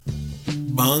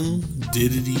Bung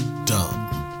diddity dum.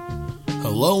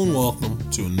 Hello and welcome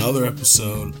to another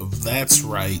episode of That's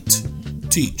Right,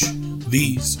 Teach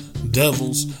These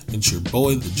Devils. It's your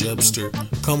boy the Jebster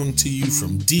coming to you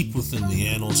from deep within the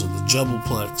annals of the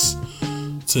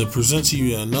Jebelplex to present to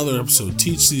you another episode,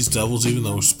 Teach These Devils, even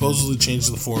though we're supposedly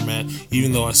changing the format,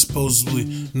 even though I supposedly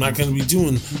am not going to be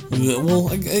doing,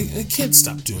 I can't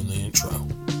stop doing the intro.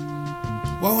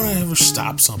 Why would I ever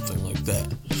stop something like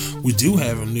that? We do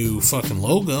have a new fucking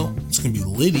logo. It's going to be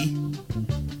Liddy.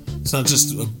 It's not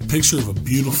just a picture of a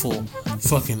beautiful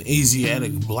fucking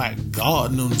Asiatic black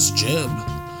god known as Jeb.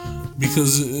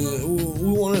 Because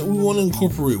we want to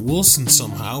incorporate Wilson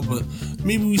somehow, but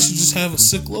maybe we should just have a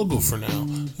sick logo for now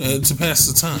to pass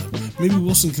the time. Maybe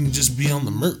Wilson can just be on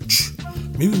the merch.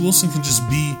 Maybe Wilson can just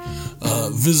be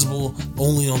visible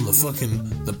only on the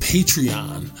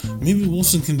Patreon. Maybe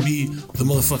Wilson can be the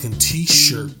motherfucking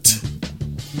t-shirt.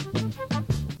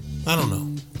 I don't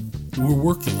know. We're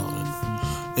working on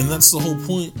it. And that's the whole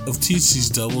point of Teach These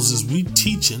Devils is we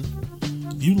teaching,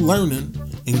 you learning,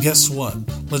 and guess what?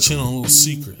 Let you know a little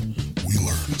secret. We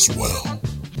learn as well.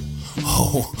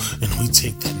 Oh, and we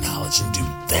take that knowledge and do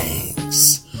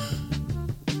things.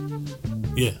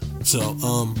 Yeah, so,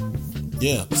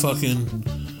 fucking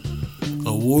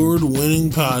award-winning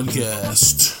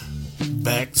podcast.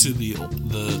 Back to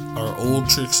our old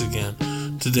tricks again.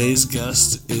 Today's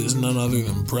guest is none other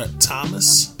than Brett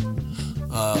Thomas,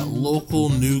 local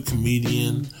new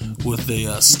comedian with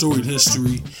a storied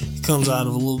history. He comes out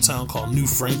of a little town called New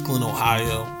Franklin,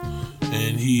 Ohio,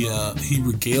 and he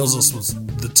regales us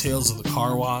with the tales of the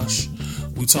car wash.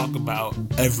 We talk about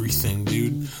everything,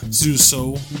 dude. This dude is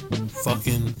so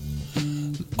fucking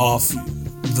off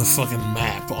the fucking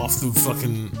map, off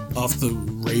the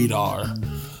radar,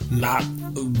 not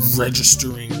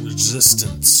registering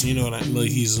resistance. You know what I mean? Like,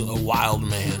 he's a wild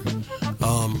man.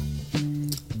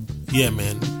 Yeah,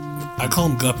 man. I call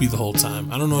him Guppy the whole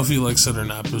time. I don't know if he likes it or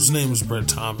not, but his name is Brett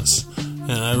Thomas,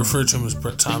 and I refer to him as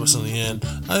Brett Thomas in the end.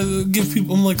 I give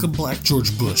people, I'm like a Black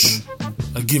George Bush.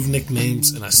 I give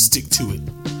nicknames and I stick to it.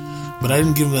 But I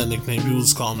didn't give him that nickname. People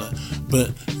just call him that.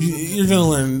 But you're gonna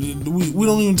learn. We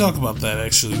don't even talk about that.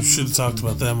 Actually, we should have talked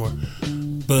about that more.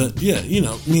 But yeah, you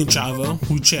know, me and Chavo,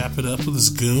 we chap it up with this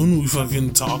goon. We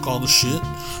fucking talk all the shit.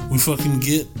 We fucking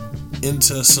get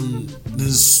into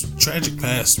his tragic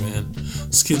past, man.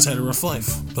 This kid's had a rough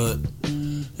life, but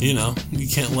you know, you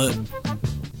can't let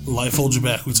life hold you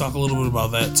back. We talk a little bit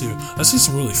about that too. I see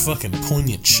some really fucking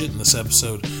poignant shit in this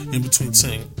episode, in between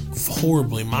saying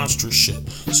horribly monstrous shit.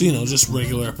 So, you know, just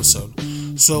regular episode.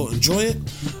 So enjoy it.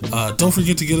 Don't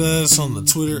forget to get at us on the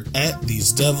Twitter at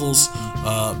These Devils.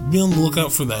 Be on the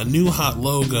lookout for that new hot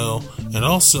logo. And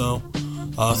also,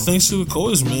 thanks to the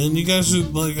Coys, man. You guys are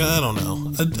like, I don't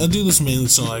know. I do this mainly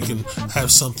so I can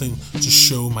have something to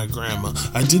show my grandma.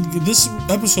 This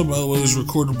episode, by the way, was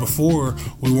recorded before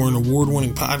we were an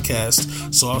award-winning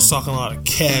podcast. So I was talking a lot of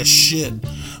cash shit,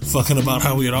 fucking about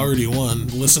how we had already won.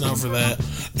 Listen out for that.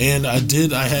 And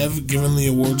I have given the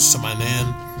awards to my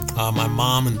nan. My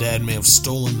mom and dad may have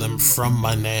stolen them from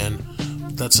my nan.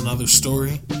 But that's another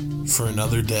story for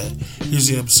another day. Here's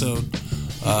the episode.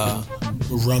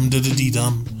 Rum diddity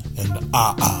dum and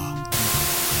ah.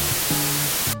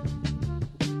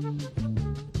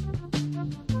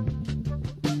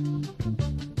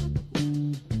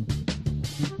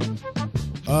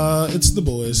 It's the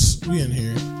boys. We in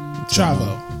here.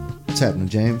 Chavo. What's happening,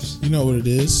 James? You know what it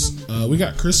is. We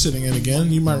got Chris sitting in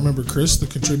again. You might remember Chris, the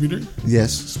contributor.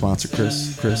 Yes, sponsor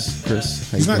Chris.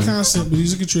 He's not constant, but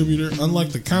he's a contributor. Unlike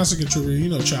the constant contributor, you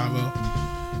know Chavo.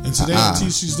 And today on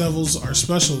Teach These Devils, our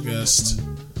special guest,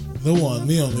 the one,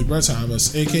 the only, Brett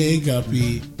Thomas, a.k.a.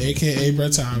 Guppy, a.k.a.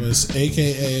 Brett Thomas,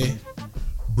 a.k.a.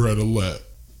 Brett-a-let.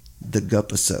 The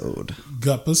Guppisode.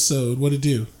 Guppisode. What'd it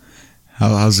do?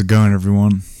 How's it going,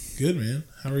 everyone? Good, man.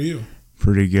 How are you?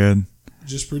 Pretty good.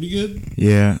 Just pretty good?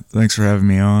 Yeah, thanks for having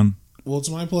me on. Well, it's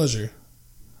my pleasure.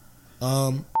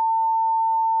 Tell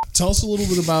us a little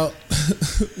bit about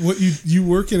what you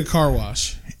work at a car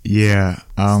wash. Yeah.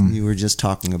 You were just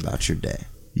talking about your day.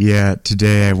 Yeah,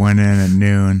 today I went in at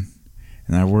noon,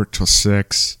 and I worked till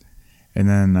 6, and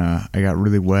then I got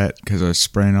really wet because I was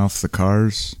spraying off the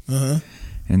cars. Uh-huh.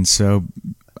 And so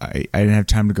I didn't have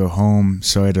time to go home,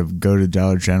 so I had to go to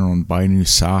Dollar General and buy new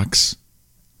socks.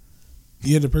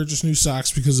 You had to purchase new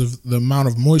socks because of the amount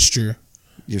of moisture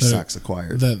your socks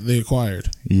acquired. That they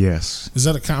acquired. Yes. Is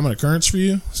that a common occurrence for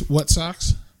you? Wet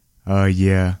socks?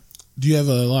 Yeah. Do you have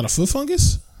a lot of foot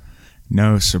fungus?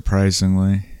 No,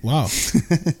 surprisingly. Wow.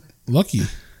 Lucky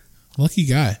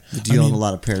guy. Do you own a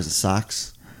lot of pairs of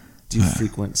socks? Do you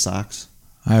frequent socks?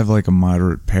 I have like a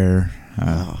moderate pair.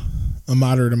 a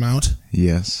moderate amount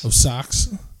Yes. of socks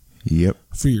Yep.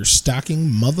 for your stocking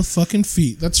motherfucking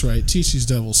feet. That's right, TC's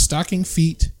Devils, stocking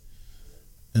feet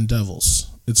and Devils.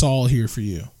 It's all here for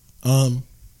you.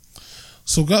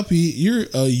 So Guppy, you're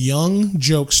a young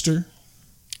jokester.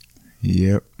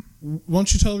 Yep. Why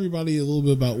don't you tell everybody a little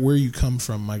bit about where you come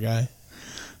from, my guy?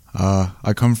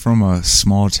 I come from a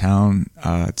small town.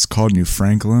 It's called New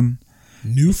Franklin.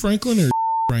 New Franklin or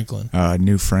Franklin?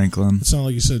 New Franklin. It sounded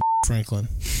like you said Franklin.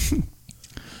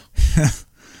 I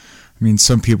mean,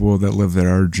 some people that live there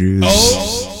are Jews.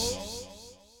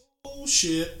 Oh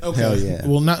shit. Okay. Hell yeah.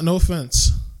 Well, no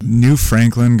offense. New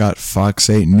Franklin got Fox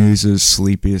 8 News'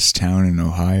 sleepiest town in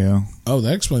Ohio. Oh,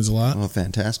 that explains a lot. Oh,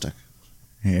 fantastic.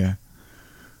 Yeah.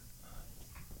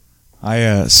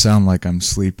 I sound like I'm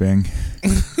sleeping.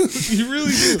 You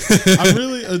really do. I'm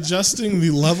really adjusting the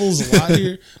levels a lot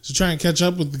here to try and catch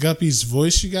up with the Guppy's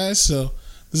voice, you guys. So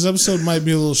this episode might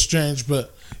be a little strange,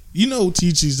 but you know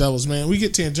TC's Devils, man. We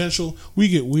get tangential, we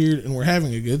get weird, and we're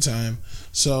having a good time.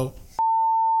 So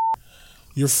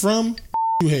you're from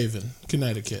New Haven,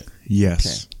 Connecticut.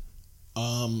 Yes.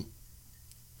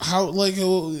 How, like,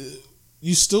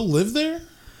 you still live there?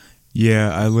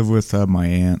 Yeah, I live with my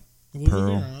aunt. You live with Pearl.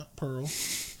 your aunt, Pearl.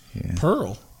 Yeah.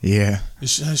 Pearl. Yeah.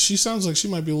 She sounds like she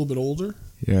might be a little bit older.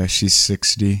 Yeah, she's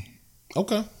 60.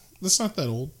 Okay, that's not that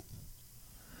old.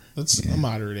 That's a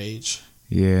moderate age.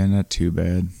 Yeah, not too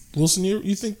bad. Wilson, you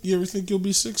ever think you'll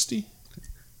be 60?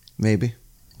 Maybe.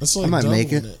 That's like I might make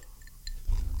doubling it.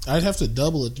 I'd have to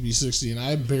double it to be 60, and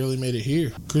I barely made it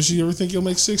here. Chris, you ever think you'll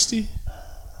make 60?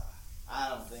 I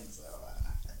don't think so.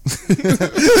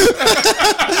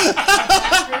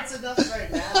 It's enough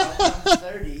right now. I'm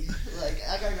 30. Like,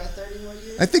 I gotta go 30 more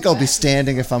years. I think I'll be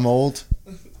standing if I'm old.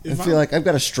 I feel like I've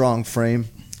got a strong frame.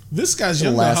 This guy's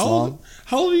It'll young. last How long.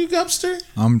 old are you, Gupster?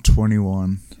 I'm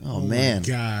 21. Oh, man.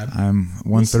 God, I'm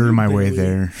one third of my way barely-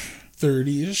 there.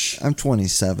 30-ish. I'm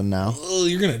 27 now. Oh,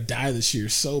 you're gonna die this year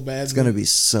so bad. It's going to be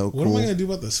so What am I cool. gonna do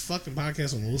about this fucking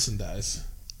podcast when Wilson dies?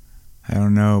 I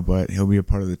don't know, but he'll be a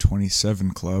part of the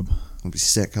 27 club. I'll be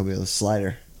sick. I'll be able to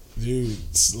slider. Dude,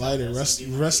 Slider,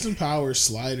 rest in power,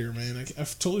 Slider, man. I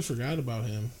totally forgot about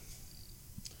him.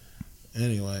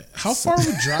 Anyway, how far of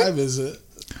a drive is it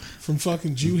from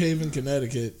fucking New Haven,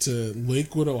 Connecticut to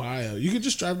Lakewood, Ohio? You could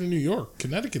just drive to New York.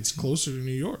 Connecticut's closer to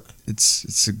New York.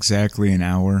 It's exactly an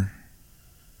hour.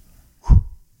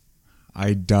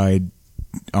 I died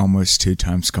almost 2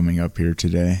 times coming up here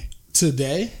today.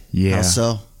 Today? Yeah. How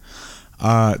so?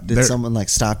 Did there- someone like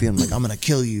stop you and like, I'm going to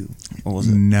kill you? What was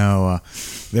it? No,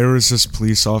 there was this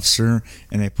police officer,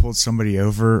 and they pulled somebody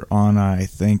over on I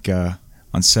think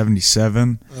on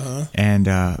 77, and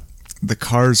the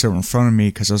cars that were in front of me,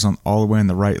 because I was on all the way in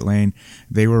the right lane,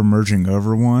 they were merging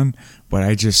over one, but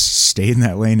I just stayed in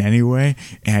that lane anyway,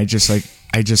 and I just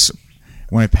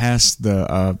when I passed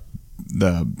the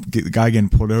guy getting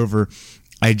pulled over,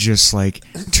 I just like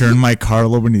turned my car a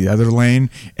little bit into the other lane,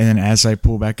 and then as I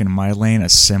pull back into my lane, a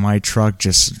semi truck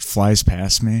just flies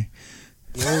past me.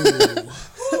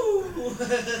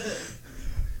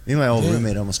 Me and my old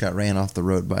roommate almost got ran off the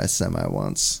road by a semi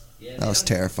once. That was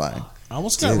terrifying. I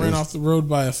almost got ran off the road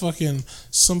by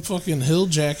some fucking hill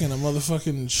jack in a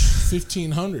motherfucking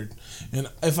 1500. And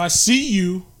if I see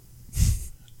you,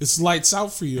 it's lights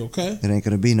out for you, okay? It ain't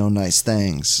going to be no nice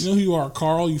things. You know who you are,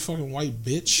 Carl, you fucking white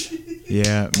bitch.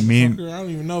 Yeah, me and Fucker, I don't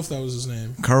even know if that was his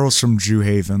name. Carl's from New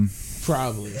Haven.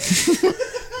 Probably.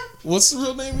 What's the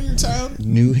real name of your town?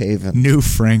 New Haven. New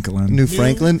Franklin. New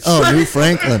Franklin? Oh, New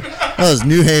Franklin. That was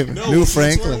New Haven. No, New that's where I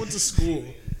Franklin. went to school.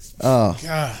 Oh,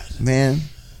 God. man.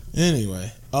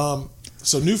 Anyway,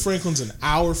 so New Franklin's an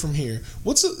hour from here.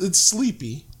 It's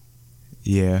Sleepy.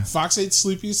 Yeah. Fox 8's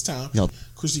sleepiest town. Yep.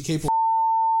 Christy Capel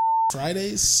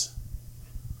Fridays.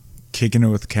 Kicking it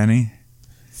with Kenny.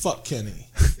 Fuck Kenny.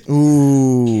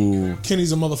 Ooh.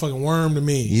 Kenny's a motherfucking worm to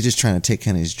me. You just trying to take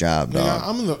Kenny's job, Man, dog.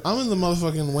 I'm in the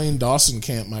motherfucking Wayne Dawson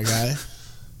camp, my guy.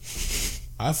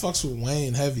 I fucks with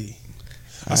Wayne heavy.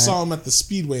 I saw him at the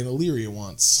Speedway in Elyria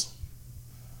once,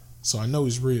 so I know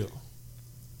he's real.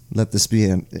 Let this be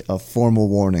a formal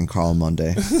warning, Carl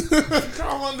Monday.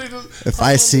 Carl Monday If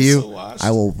I see you, so washed.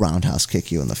 I will roundhouse kick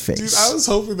you in the face. Dude, I was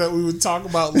hoping that we would talk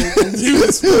about local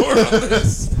news more on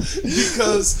this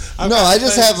because I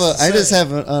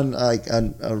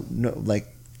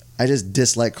just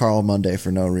dislike Carl Monday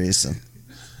for no reason.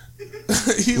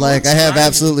 He Like, looks I have grimy.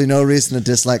 absolutely no reason to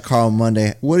dislike Carl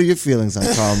Monday. What are your feelings on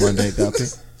Carl Monday, Guppy?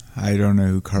 I don't know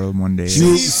who Carl Monday is.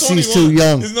 She's too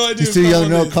young. He's no idea He's who too Carl young.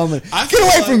 No Monday is. comment. I Get feel away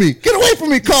like- from me! Get away from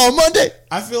me, Carl Monday!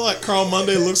 I feel like Carl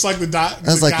Monday looks like the I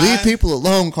was like, guy, leave people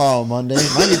alone, Carl Monday.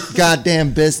 Mind your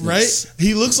goddamn business. right?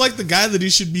 He looks like the guy that he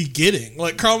should be getting.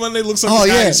 Like Carl Monday looks like Oh the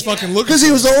guy yeah, he's fucking looking because he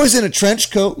for. was always in a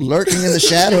trench coat, lurking in the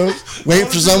shadows, waiting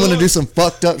for someone to do some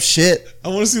fucked up shit. I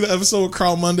want to see the episode where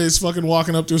Carl Monday's fucking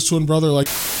walking up to his twin brother like,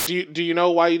 do you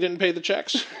know why you didn't pay the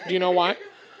checks? Do you know why?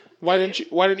 Why didn't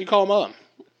you call mom?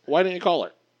 Why didn't you call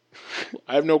her?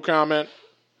 I have no comment.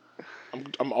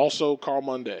 I'm also Carl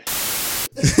Monday.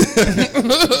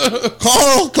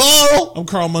 Carl! I'm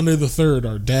Carl Monday the third.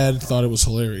 Our dad thought it was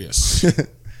hilarious.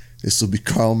 This will be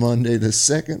Carl Monday the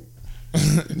second.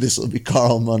 This will be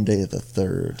Carl Monday the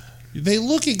third. They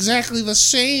look exactly the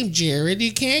same, Jared.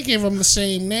 You can't give them the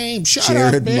same name. Shut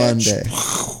Jared up, bitch.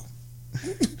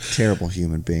 Monday. Terrible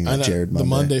human being, I know, Jared Monday. the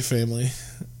Monday family.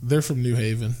 They're from New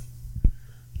Haven.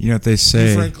 You know what they New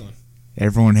say? Franklin.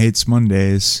 Everyone hates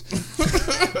Mondays.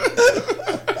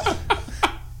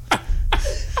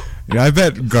 Yeah, I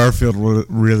bet Garfield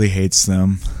really hates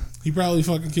them. He probably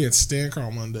fucking can't stand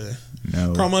Carl Monday.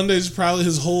 No. Carl Monday's probably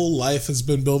his whole life has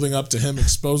been building up to him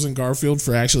exposing Garfield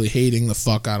for actually hating the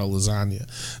fuck out of lasagna.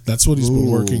 That's what he's been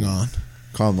Ooh. working on.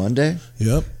 Carl Monday?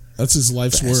 Yep. That's his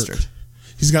life's work. Bastard.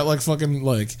 He's got like fucking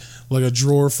like a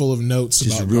drawer full of notes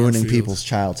Just about ruining Garfield. people's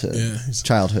childhood. Yeah,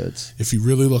 Childhoods. If you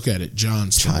really look at it,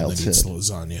 John's the one that eats the Childhood.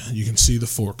 lasagna. You can see the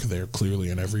fork there clearly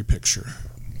in every picture.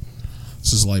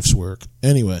 This is life's work.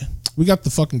 Anyway, we got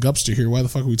the fucking Gupster here. Why the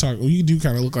fuck are we talking? Well, you do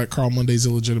kind of look like Carl Monday's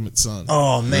illegitimate son.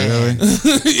 Oh, man.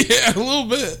 Really? Yeah, a little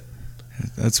bit.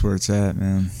 That's where it's at,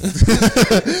 man.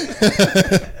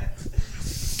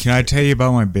 Can I tell you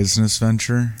about my business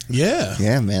venture? Yeah.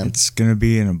 Yeah, man. It's going to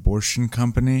be an abortion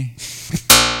company.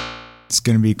 It's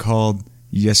going to be called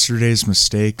Yesterday's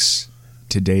Mistakes,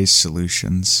 Today's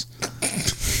Solutions.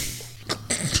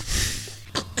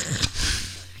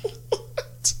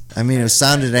 I mean, it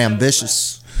sounded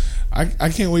ambitious. I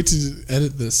can't wait to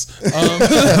edit this.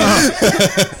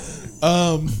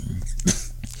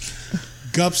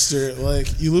 Gupster,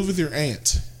 like, you live with your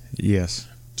aunt. Yes.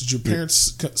 Did your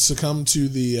parents succumb to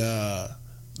the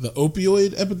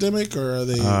opioid epidemic, or are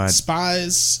they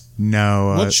spies?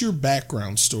 No. What's your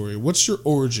background story? What's your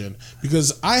origin?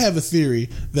 Because I have a theory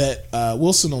that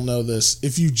Wilson will know this.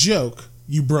 If you joke,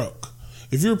 you broke.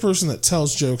 If you're a person that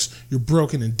tells jokes, you're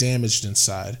broken and damaged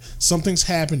inside. Something's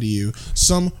happened to you.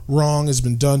 Some wrong has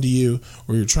been done to you,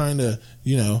 or you're trying to,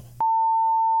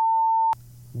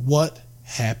 what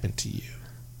happened to you?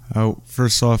 Oh,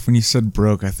 first off, when you said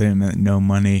broke, I think it meant no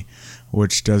money,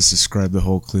 which does describe the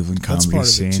whole Cleveland That's comedy part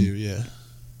of scene, it too, yeah.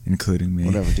 including me.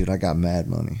 Whatever, dude. I got mad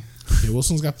money. Yeah,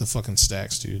 Wilson's got the fucking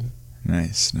stacks, dude.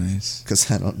 Nice. Because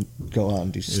I don't go out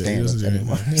and do Yeah, he stand-up doesn't do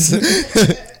anymore.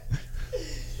 anything.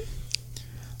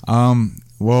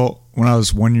 Well, when I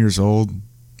was 1 year old,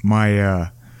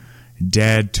 my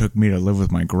dad took me to live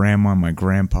with my grandma and my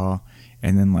grandpa,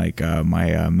 and then my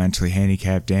mentally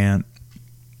handicapped aunt.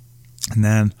 And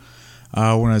then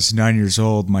when I was 9 years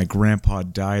old, my grandpa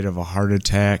died of a heart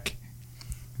attack.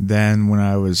 Then when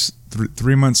I was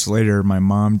 3 months later, my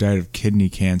mom died of kidney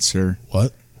cancer.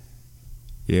 What?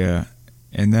 Yeah.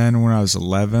 And then when I was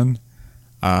 11,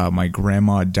 my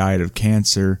grandma died of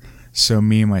cancer. So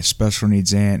me and my special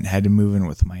needs aunt had to move in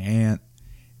with my aunt.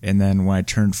 And then when I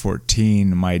turned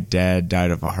 14, my dad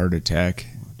died of a heart attack.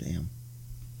 Oh, damn.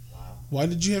 Why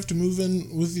did you have to move in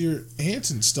with your aunt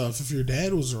and stuff if your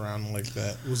dad was around like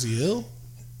that? Was he ill?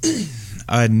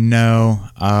 No.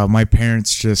 My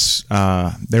parents just,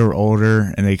 they were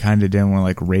older and they kind of didn't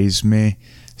want to raise me.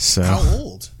 So How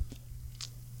old?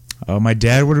 my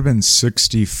dad would have been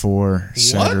 64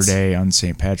 Saturday on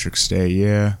St. Patrick's Day.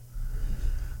 Yeah.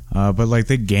 But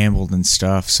they gambled and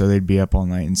stuff, so they'd be up all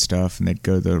night and stuff, and they'd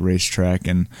go to the racetrack,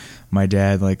 and my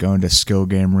dad owned a skill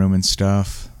game room and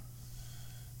stuff.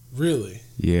 Really?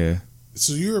 Yeah.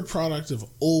 So you're a product of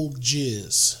old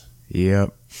jizz.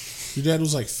 Yep. Your dad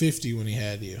was 50 when he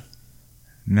had you.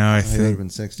 No, I He would have think been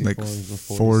 64.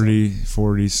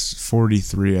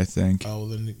 43, I think. Oh, well,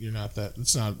 then you're not that.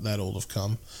 It's not that old of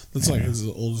cum. That's as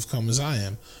old of cum as I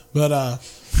am. But I'm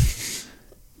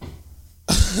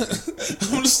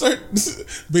gonna start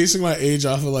basing my age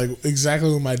off of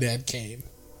exactly when my dad came,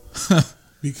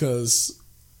 because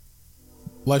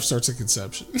life starts at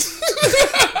conception.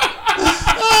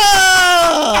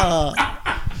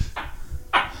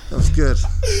 That was good.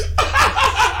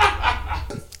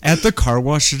 At the car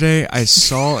wash today, I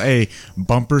saw a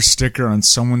bumper sticker on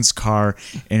someone's car,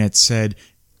 and it said,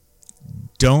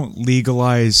 don't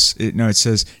legalize it. No, it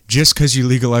says just because you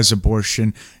legalize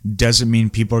abortion doesn't mean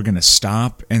people are gonna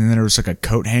stop. And then there was like a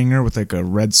coat hanger with like a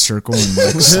red circle and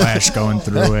like slash going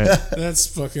through it. That's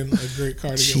fucking a great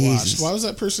car to get Jesus. washed. Why was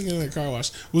that person getting their car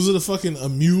washed? Was it a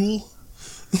mule?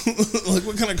 Like,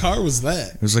 what kind of car was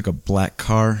that? It was like a black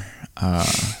car. A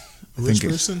rich think it-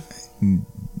 person?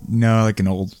 No, like an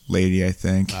old lady, I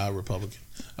think. Republican.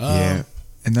 Yeah.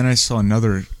 And then I saw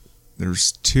another.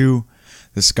 There's two.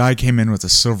 This guy came in with a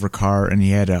silver car, and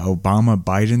he had a Obama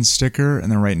Biden sticker,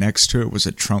 and then right next to it was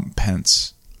a Trump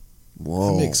Pence.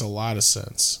 Whoa. That makes a lot of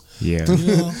sense. Yeah.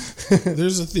 You know,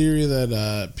 there's a theory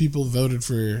that people voted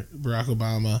for Barack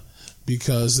Obama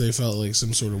because they felt like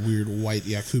some sort of weird white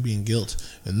Yakubian guilt.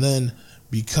 And then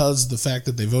because the fact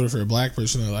that they voted for a black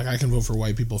person, they're like, I can vote for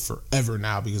white people forever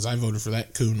now because I voted for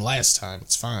that coon last time.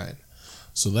 It's fine.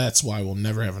 So that's why we'll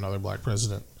never have another black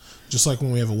president. Just like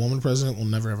when we have a woman president, we'll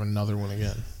never have another one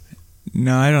again.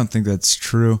 No, I don't think that's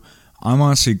true. I'm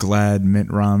honestly glad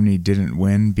Mitt Romney didn't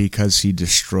win because he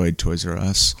destroyed Toys R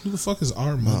Us. Who the fuck is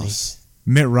our money?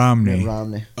 Mitt Romney. Mitt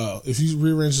Romney. Oh, if you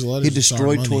rearrange the letters, He it's our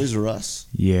destroyed money. Toys R Us.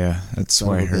 Yeah, that's Son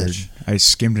what I of a heard. bitch. I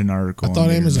skimmed an article. I thought on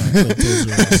the Amazon internet. killed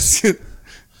Toys R Us.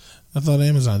 I thought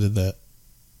Amazon did that.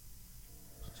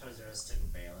 Toys R Us took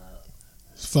a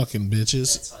bailout. Fucking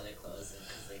bitches. That's why they're closing,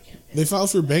 because they can't pay. They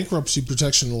filed for bankruptcy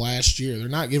protection last year. They're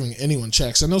not giving anyone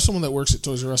checks. I know someone that works at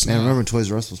Toys R Us Man, now. remember when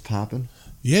Toys R Us was popping?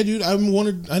 Yeah, dude. I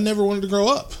never wanted to grow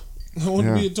up. I wanted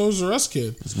to Yeah. be a Toys R Us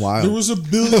kid. It's wild. There was a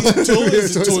billion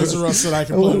toys at Toys R Us that I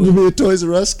could I play wanted to with. be a Toys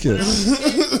R Us kid.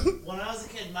 When I was a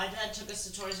kid, my dad took us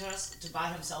to Toys R Us to buy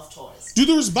himself toys. Dude,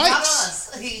 there was Not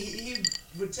bikes. us. He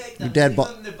would take them. Your dad and bought-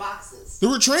 put them in their boxes. There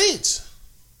were trains.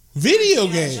 Video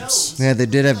G.I. games. Joes. Yeah, they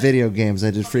did have video games.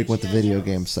 I did frequent the video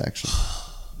game section.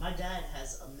 My dad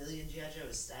has a million G.I.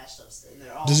 Joes stashed upstairs. And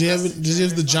they're all Does he have custom the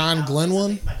generated John from Glenn houses. I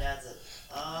one? think my dad's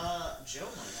Joe might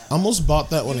have. I almost bought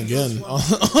that one again.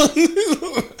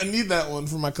 I need that one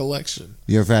for my collection.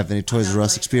 You ever have any Toys I have, R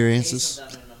Us like, experiences? a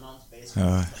case of them in my mom's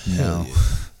basement. No.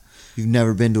 You've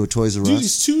never been to a Toys R Dude, Us?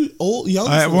 he's too old, young.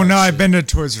 Well, for no, that I've shit. been to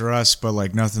Toys R Us, but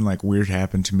like nothing like weird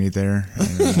happened to me there. I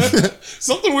don't know.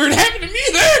 Something weird happened to me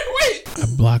there. Wait. I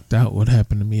blocked out what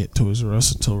happened to me at Toys R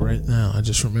Us until right now. I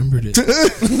just remembered it.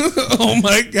 Oh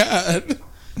my god.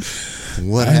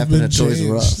 What I've happened been at Toys R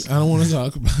changed. Us? I don't want to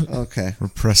talk about it. Okay.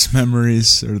 Repressed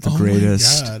memories are the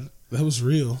greatest. Oh my god. That was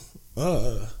real.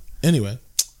 Anyway.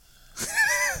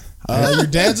 Your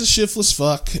dad's a shiftless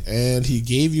fuck, and he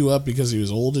gave you up because he was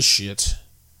old as shit.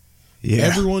 Yeah.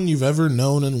 Everyone you've ever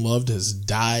known and loved has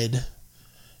died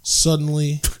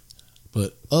suddenly,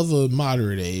 but of a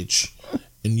moderate age,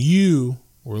 and you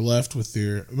were left with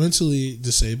your mentally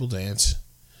disabled aunt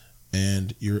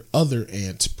and your other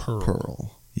aunt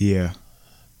Pearl. Yeah.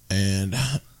 And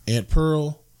Aunt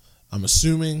Pearl, I'm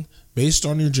assuming, based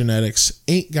on your genetics,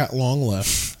 ain't got long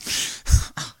left.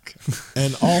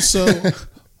 And also,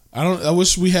 I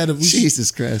wish we had a.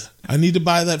 Jesus Christ. I need to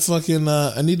buy that fucking.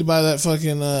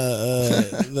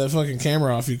 That fucking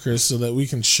camera off you, Chris, so that we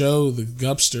can show the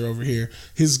Gupster over here.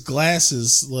 His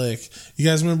glasses, like, you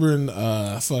guys remember in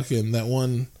fucking that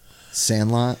one.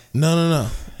 Sandlot? No.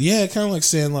 Yeah, kind of like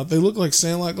Sandlot. They look like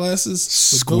Sandlot glasses, but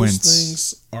those Squints.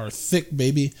 things are thick,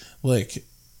 baby. Like,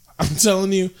 I'm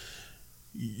telling you,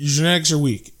 your genetics are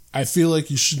weak. I feel like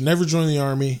you should never join the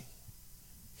army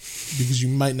because you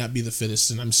might not be the fittest,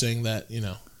 and I'm saying that,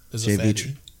 as a Jay fatty. Beach.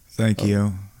 Thank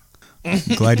you. I'm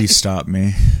glad you stopped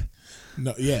me.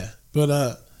 No, yeah,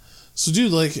 but so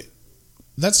dude, like,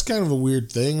 that's kind of a weird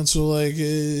thing, and so like,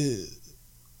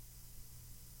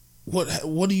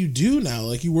 what do you do now?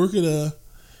 Like, you work at a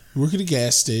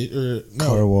gas station or no,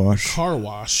 Car wash. car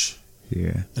wash,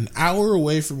 Yeah. an hour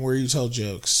away from where you tell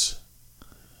jokes,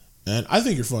 and I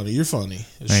think you're funny. You're funny.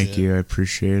 as Thank shit. you. I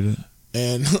appreciate it.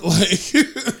 And like,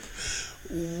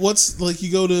 what's like?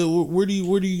 You go to where do you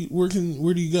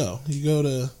go? You go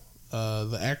to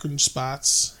the Akron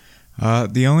spots.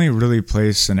 The only really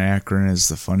place in Akron is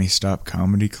the Funny Stop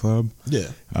Comedy Club. Yeah,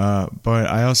 But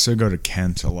I also go to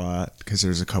Kent a lot because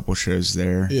there's a couple shows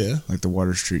there. yeah. Like the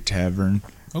Water Street Tavern.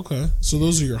 Okay, so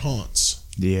those are your haunts.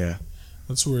 Yeah.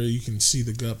 That's where you can see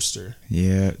the Gupster.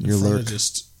 Yeah. In Your front lurk. of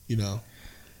just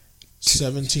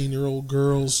 17-year-old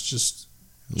girls just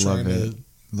Love trying it. to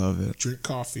Love it. drink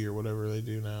coffee or whatever they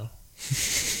do now.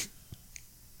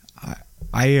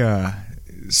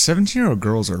 17-year-old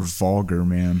girls are vulgar,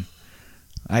 man.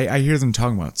 I hear them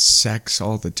talking about sex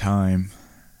all the time.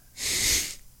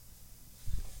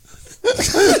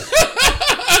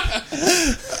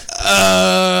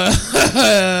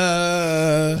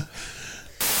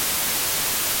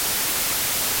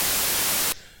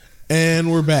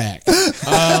 And we're back.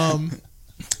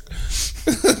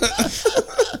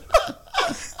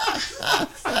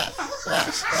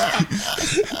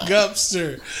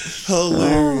 Gupster.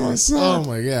 Hilarious. Oh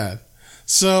my god.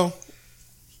 So,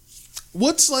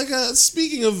 what's like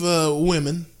speaking of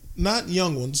women, not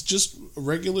young ones, just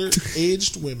regular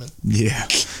aged women. Yeah.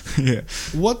 Yeah.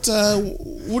 What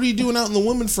are you doing out in the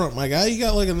women front, my guy? You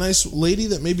got like a nice lady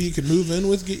that maybe you could move in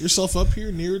with, get yourself up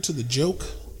here nearer to the joke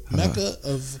mecca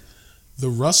of the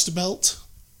Rust Belt?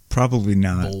 Probably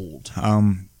not. Bold.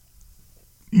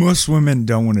 Most women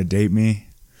don't want to date me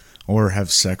or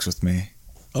have sex with me.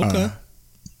 Okay.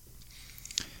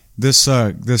 This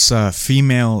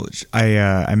female,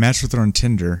 I matched with her on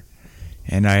Tinder,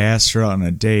 and I asked her out on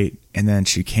a date, and then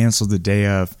she canceled the day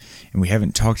of, and we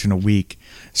haven't talked in a week.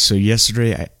 So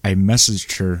yesterday, I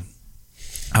messaged her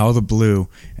out of the blue,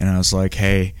 and I was like,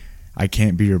 "Hey, I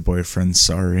can't be your boyfriend.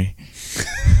 Sorry."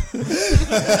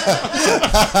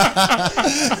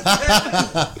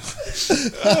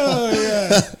 Oh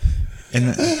yeah. And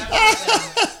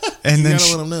You then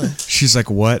gotta let 'em know. she's like,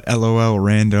 "What? LOL,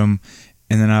 random."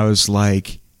 And then I was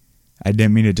like, "I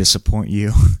didn't mean to disappoint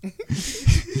you."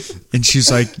 And she's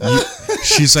like,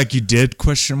 "You did?" ?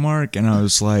 And I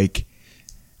was like,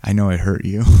 "I know I hurt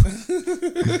you."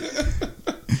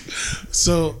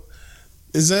 So,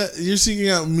 is that you're seeking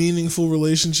out meaningful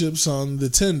relationships on the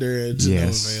Tinder to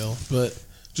Yes. no avail, but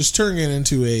just turning it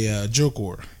into a joke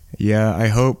war? Yeah, I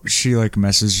hope she like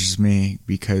messages me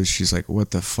because she's like,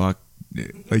 "What the fuck?"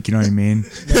 Like, you know what I mean?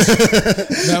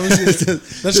 That was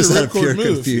that's Just your out of pure ripcord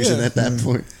move. confusion Yeah. at that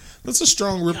point. That's a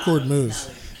strong ripcord move.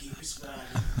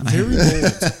 Keep Very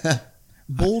bold.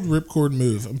 Bold ripcord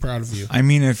move. I'm proud of you. I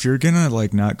mean, if you're gonna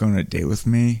like not go on a date with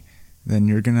me, then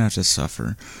you're gonna have to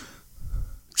suffer.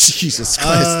 Jesus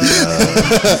Christ.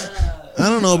 I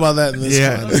don't know about that in this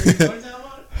Yeah. climate.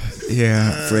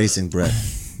 Yeah, Phrasing, Brett.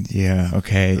 yeah,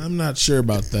 okay. I'm not sure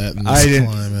about that in I this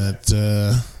didn't- climate.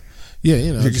 Yeah,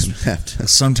 you know. You're Just, going to have to.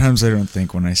 Sometimes I don't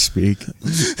think when I speak.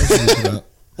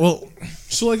 well,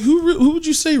 so like, who would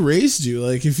you say raised you?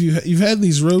 Like, if you've had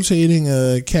these rotating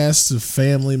casts of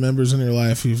family members in your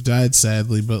life who've died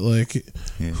sadly, but like,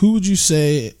 Yeah. who would you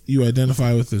say you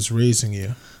identify with as raising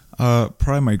you?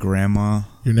 Probably my grandma.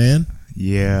 Your nan?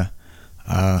 Yeah.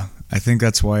 I think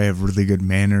that's why I have really good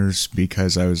manners,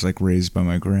 because I was like raised by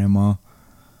my grandma.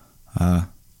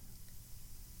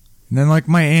 And then like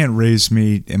my aunt raised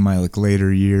me in my like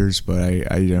later years, but I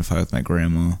identify with my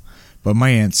grandma. But my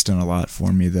aunt's done a lot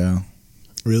for me though.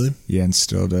 Really? Yeah, and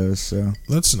still does, so.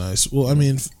 That's nice. Well, I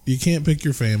mean, you can't pick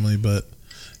your family, but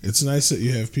it's nice that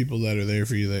you have people that are there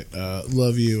for you that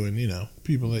love you, and you know,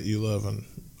 people that you love and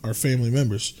are family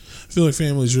members. I feel like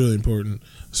family is really important,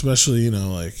 especially, you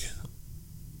know, like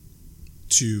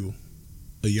to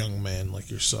a young man like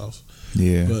yourself.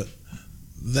 Yeah. But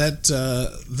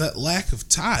that lack of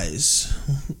ties,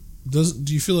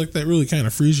 do you feel like that really kind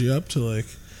of frees you up to, like,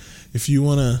 if you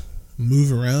want to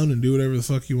move around and do whatever the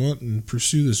fuck you want and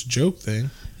pursue this joke thing?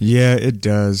 Yeah, it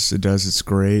does. It does. It's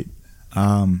great.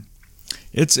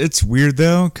 It's weird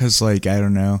though, cause like I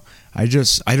don't know. I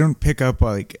don't pick up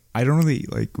like I don't really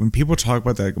like when people talk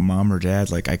about like mom or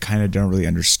dad. Like I kind of don't really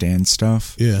understand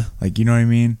stuff. Yeah. Like, you know what I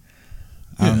mean?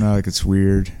 I don't Yeah. know. Like it's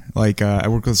weird. Like I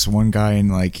work with this one guy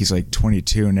and like he's like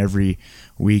 22 and every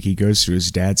week he goes to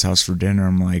his dad's house for dinner.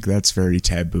 I'm like, that's very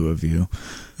taboo of you.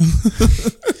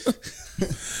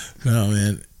 No,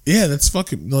 man. Yeah, that's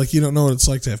fucking, like, you don't know what it's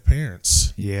like to have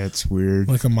parents. Yeah, it's weird.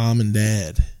 Like a mom and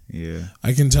dad. Yeah.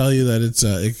 I can tell you that it's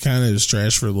it kind of is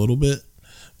trash for a little bit,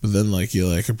 but then like you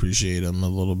like appreciate them a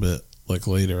little bit like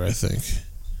later, I think.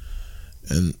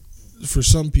 And for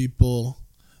some people,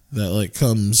 that like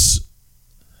comes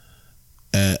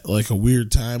at like a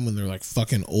weird time when they're like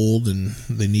fucking old and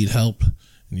they need help,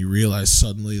 and you realize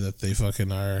suddenly that they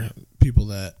fucking are people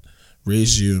that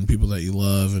raised you and people that you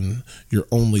love, and your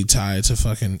only tie to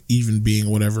fucking even being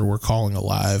whatever we're calling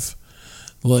alive.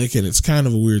 Like, and it's kind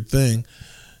of a weird thing.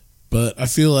 But I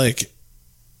feel like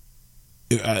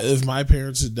if my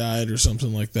parents had died or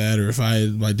something like that, or if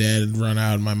my dad had run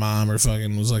out and my mom or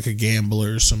fucking was like a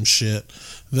gambler or some shit,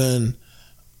 then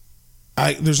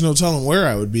there's no telling where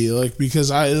I would be. Like,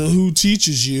 because who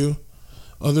teaches you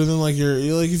other than like you're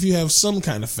like, if you have some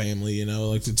kind of family, you know,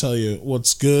 like to tell you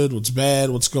what's good, what's bad,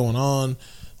 what's going on,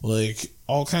 like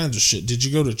all kinds of shit. Did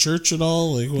you go to church at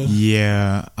all? Like what?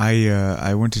 Yeah,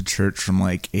 I went to church from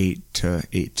like 8 to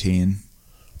 18.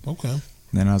 Okay.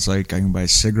 Then I was like, I can buy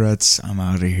cigarettes. I'm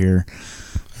out of here.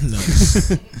 Nice.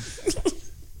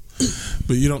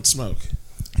 But you don't smoke.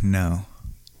 No.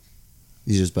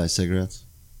 You just buy cigarettes?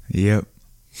 Yep.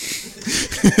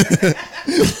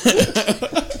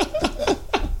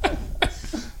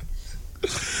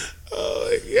 Oh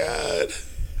my god.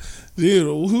 Dude,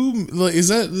 who like is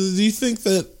that? Do you think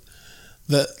that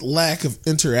lack of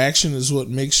interaction is what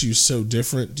makes you so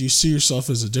different? Do you see yourself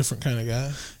as a different kind of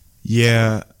guy?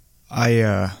 Yeah,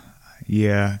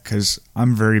 because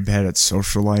I'm very bad at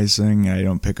socializing. I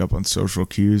don't pick up on social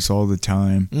cues all the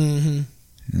time. Mm-hmm.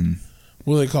 And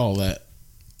What do they call that?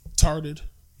 Tarded?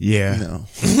 yeah, No.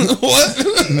 What?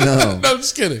 No. No, I'm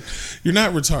just kidding. You're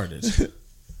not retarded.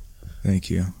 thank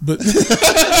you. But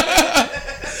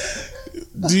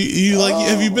do you like?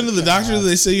 Have you been to the doctor?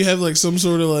 They say you have like some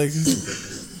sort of like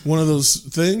one of those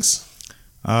things.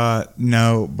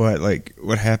 No, but like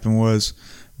what happened was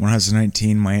when I was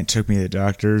 19, my aunt took me to the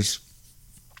doctor's,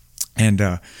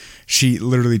 and she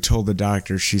literally told the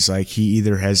doctor, she's like, he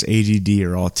either has ADD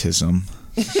or autism.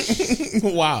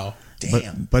 Wow.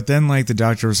 Damn. But then like the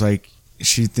doctor was like,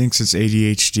 she thinks it's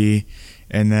ADHD,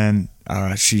 and then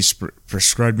she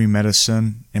prescribed me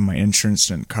medicine, and my insurance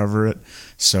didn't cover it,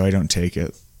 so I don't take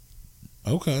it.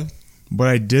 Okay. But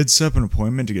I did set up an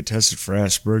appointment to get tested for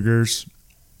Asperger's,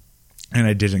 and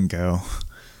I didn't go.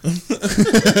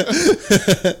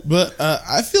 But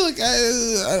I feel like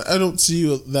I don't see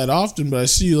you that often, but I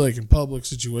see you like in public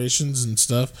situations and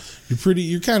stuff.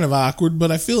 You're kind of awkward,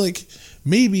 but I feel like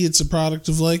maybe it's a product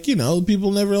of like, you know,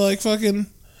 people never like fucking.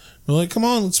 They're like, come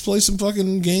on, let's play some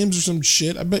fucking games or some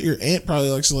shit. I bet your aunt probably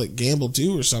likes to like gamble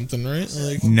too or something, right?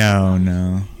 Like, No. What do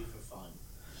you do for fun?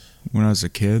 When I was a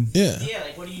kid, yeah. Yeah,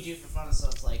 like what do you do for fun and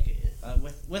stuff? Like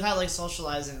without like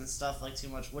socializing and stuff like too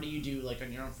much. What do you do like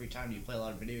on your own free time? Do you play a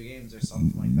lot of video games or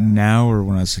something like that? now or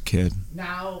when I was a kid.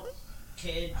 Now,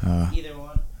 kid, either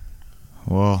one.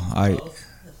 Well, Both.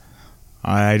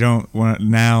 I don't want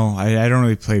now. I don't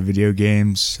really play video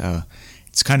games.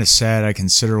 It's kind of sad. I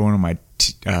consider one of my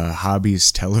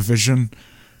hobbies television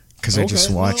because I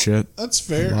just watch it. That's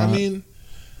fair. a I lot. mean,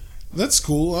 that's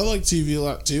cool. I like TV a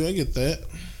lot too. I get that.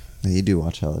 You do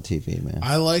watch hella TV, man.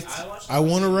 I want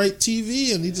to write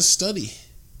TV. I need to study.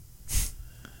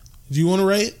 Do you want to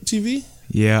write TV?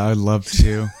 Yeah, I'd love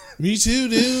to. Me too,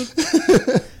 dude.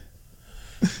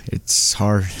 It's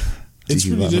hard. It's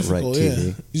you pretty love to write difficult. Yeah, TV?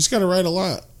 you just got to write a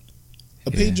lot.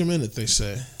 A page a minute, they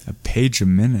say. A page a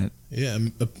minute. Yeah,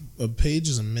 a page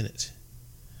is a minute.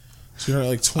 So you're at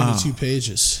like 22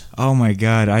 pages. Oh my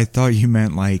god! I thought you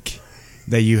meant like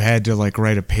that you had to like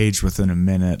write a page within a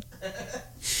minute.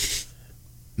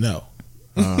 No.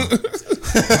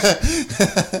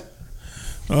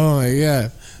 Oh my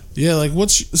god. Yeah, like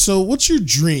what's your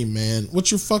dream, man?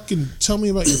 Tell me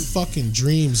about your fucking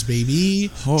dreams,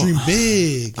 baby. Oh. Dream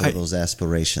big. What are those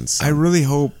aspirations? I really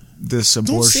hope this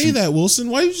abortion. Don't say that, Wilson.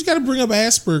 Why you just got to bring up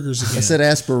Asperger's again? I said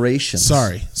aspirations.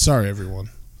 Sorry, everyone.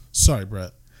 Sorry,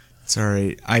 Brett. It's all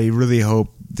right. I really hope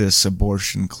this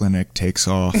abortion clinic takes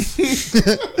off.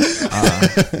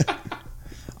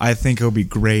 I think it'll be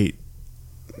great.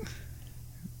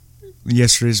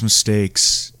 Yesterday's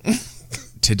mistakes,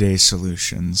 today's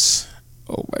solutions,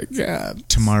 Oh my god.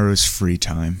 tomorrow's free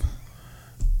time.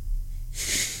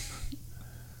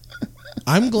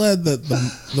 I'm glad that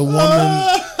the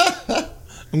woman.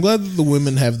 I'm glad that the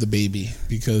women have the baby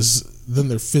because then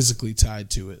they're physically tied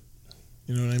to it.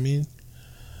 You know what I mean?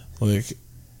 Like,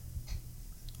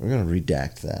 We're gonna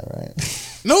redact that,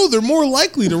 right? no, they're more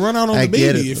likely to run out on I the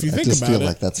get baby it. if you I think just about feel it.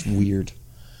 like that's weird.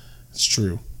 It's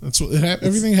true. That's what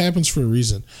everything happens for a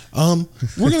reason. We're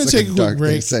gonna It's take like a quick dark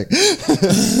break. thing to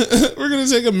say. We're gonna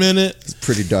take a minute. It's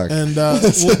pretty dark. And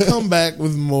we'll come back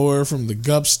with more from the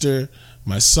Gupster,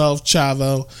 myself,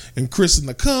 Chavo, and Chris in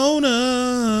the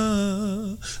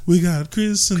corner. We got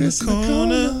Chris in the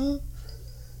corner.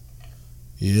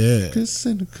 Yeah. Chris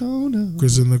in the corner.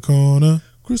 Chris in the corner.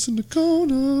 Chris in the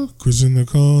corner. Chris in the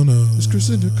corner. It's Chris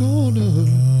in the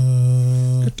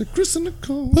corner. Got the Chris in the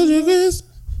corner. Put your Chris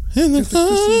in the Got the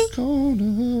Chris in the corner.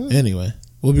 corner. Anyway,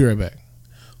 we'll be right back.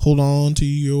 Hold on to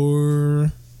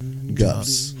your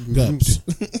Gups. Gups.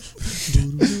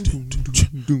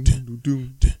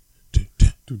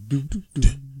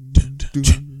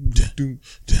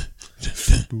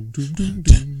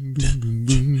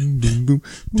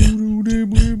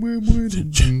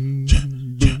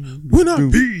 When I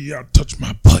pee, I touch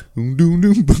my butt.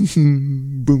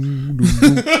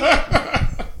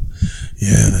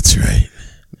 Yeah, that's right.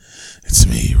 It's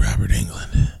me, Robert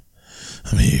England.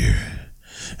 I'm here,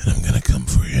 and I'm gonna come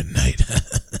for you at night.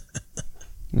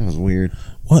 That was weird.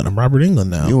 What? I'm Robert England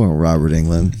now. You weren't Robert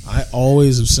England. I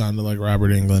always have sounded like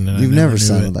Robert England, and You've I never knew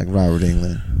sounded it. like Robert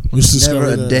England. We just Never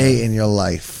discovered a that- day in your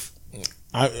life.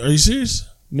 Are you serious?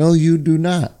 No, you do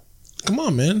not. Come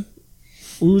on, man.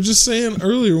 We were just saying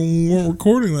earlier when we weren't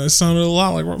recording that I sounded a lot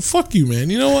like fuck you, man.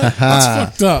 You know what? That's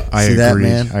fucked up. I See that, agree.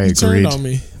 man? I You turned agreed. on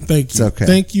me. Thank It's you. okay.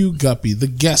 Thank you, Guppy. The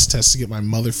guest has to get my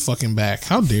motherfucking back.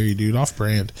 How dare you, dude? Off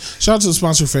brand. Shout out to the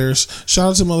sponsor, Ferris. Shout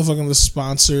out to motherfucking the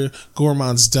sponsor,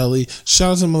 Gourmand's Deli.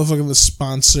 Shout out to motherfucking the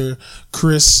sponsor,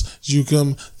 Chris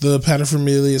Jukum, the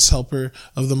paterfamilias helper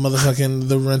of the motherfucking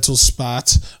the rental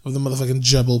spot of the motherfucking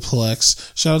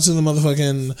Jebbleplex. Shout out to the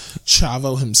motherfucking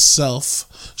Chavo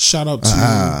himself. Shout out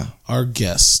to our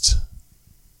guest.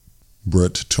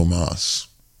 Brett Tomas.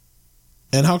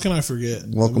 And how can I forget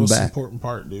Welcome the most back. important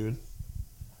part, dude?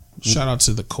 Shout out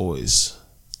to the Coys.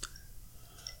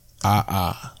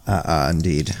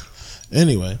 Indeed.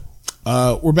 Anyway,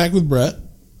 we're back with Brett.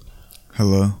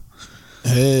 Hello.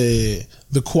 Hey,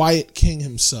 the quiet king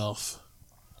himself.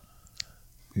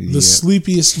 The Yep.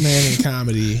 sleepiest man in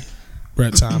comedy,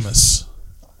 Brett Thomas.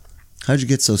 How'd you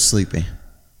get so sleepy?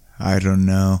 I don't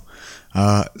know.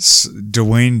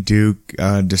 Dwayne Duke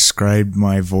described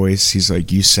my voice. He's like,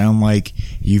 you sound like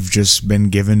you've just been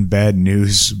given bad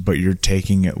news, but you're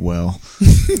taking it well.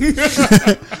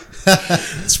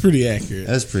 It's pretty accurate.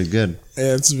 That's pretty good.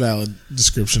 Yeah, it's a valid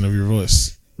description of your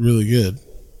voice. Really good.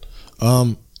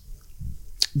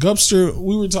 Gupster,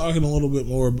 we were talking a little bit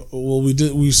more. Well,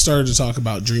 we started to talk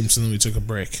about dreams, and then we took a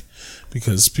break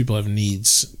because people have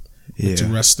needs to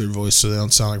rest their voice so they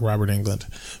don't sound like Robert Englund.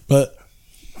 But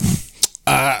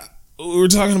we were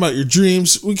talking about your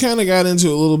dreams. We kind of got into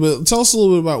it a little bit. Tell us a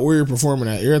little bit about where you're performing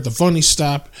at. You're at the Funny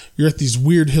Stop. You're at these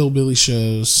weird hillbilly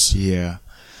shows. Yeah.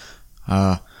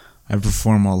 I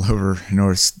perform all over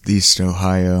Northeast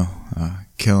Ohio,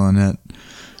 killing it.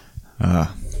 I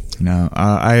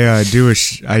do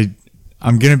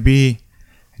I'm gonna be.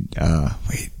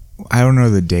 Wait, I don't know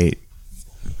the date.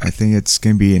 I think it's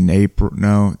gonna be in April.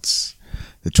 No, it's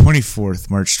the 24th,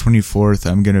 March 24th.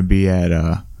 I'm gonna be at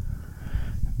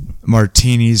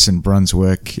Martini's in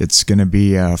Brunswick. It's gonna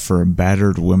be for a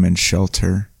battered women's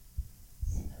shelter.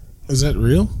 Is that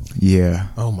real? Yeah.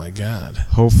 Oh my God.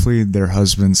 Hopefully their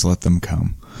husbands let them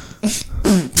come.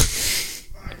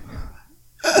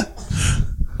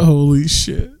 Holy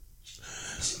shit.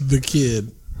 The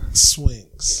kid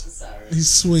swings. He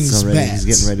swings It's already, bats. he's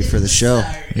getting ready for the show.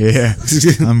 Yeah.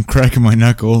 I'm cracking my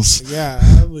knuckles.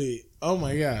 Golly. Oh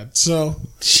my God. So,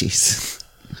 Jeez.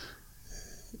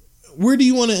 where do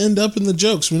you want to end up in the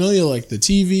jokes? We know you like the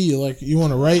TV. You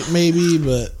want to write maybe,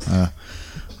 but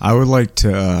I would like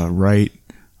to write.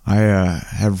 I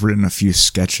have written a few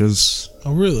sketches.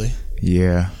 oh really?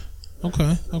 Yeah.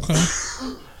 Okay.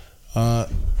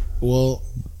 Well,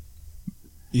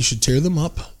 you should tear them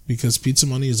up because Pizza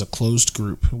Money is a closed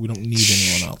group. We don't need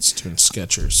anyone else doing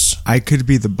sketchers. I could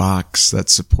be the box that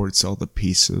supports all the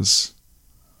pieces.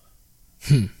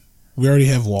 We already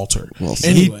have Walter. Well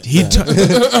said. Anyway,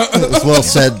 It was well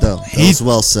said, though. It was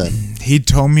well said. He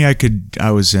told me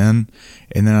I was in,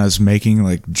 and then I was making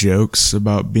like jokes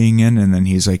about being in, and then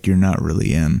he's like, "You're not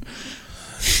really in."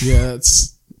 yeah,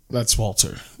 that's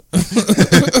Walter.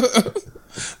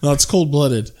 No, it's cold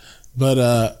blooded, but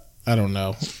I don't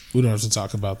know. We don't have to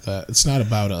talk about that. It's not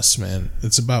about us, man.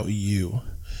 It's about you.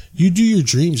 You do your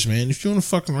dreams, man. If you want to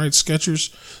fucking write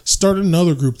sketchers, start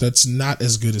another group that's not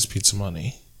as good as Pizza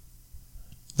Money.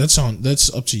 That's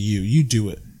up to you. You do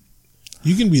it.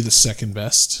 You can be the second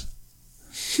best.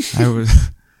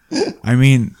 I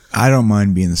mean, I don't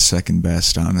mind being the second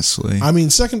best, honestly. I mean,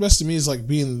 second best to me is like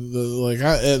being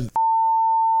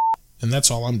and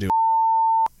that's all I'm doing.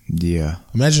 Yeah.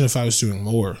 Imagine if I was doing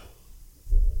more.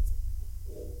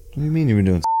 What do you mean you've been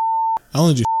doing? I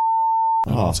only do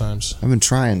Oh. all times. I've been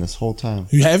trying this whole time.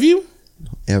 Have you?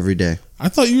 Every day. I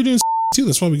thought you were doing too.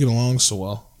 That's why we get along so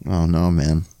well. Oh, no,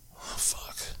 man. Oh,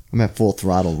 fuck. I'm at full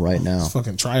throttle right now.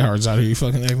 Fucking tryhards out here. You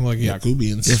fucking acting like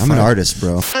Yakubians. I'm an artist,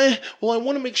 bro. I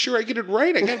want to make sure I get it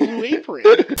right. I got Blue Apron.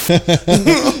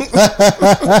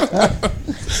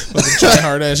 Fucking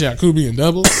tryhard ass Yakubian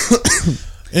double.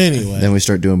 Anyway. Then we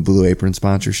start doing Blue Apron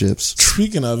sponsorships.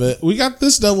 Speaking of it, we got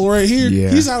this devil right here. Yeah.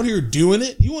 He's out here doing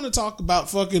it. You want to talk about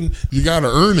fucking, you got to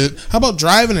earn it. How about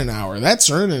driving an hour? That's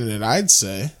earning it, I'd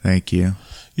say. Thank you.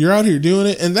 You're out here doing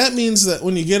it, and that means that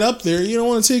when you get up there, you don't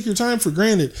want to take your time for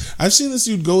granted. I've seen this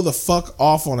dude go the fuck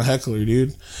off on a heckler,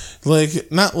 dude.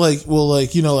 Like, not like, well,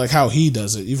 like, you know, like how he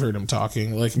does it. You've heard him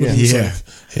talking. Like, when he's Yeah. like,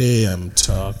 hey, I'm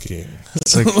talking.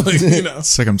 It's like, Like, you know.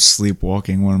 it's like I'm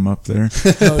sleepwalking when I'm up there.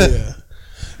 Hell yeah.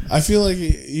 I feel like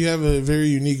you have a very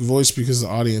unique voice because the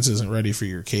audience isn't ready for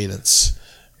your cadence.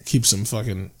 It keeps them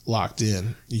fucking locked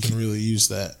in. You can really use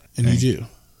that. And you do.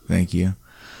 Thank you.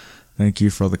 Thank you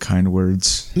for all the kind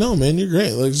words. No, man, you're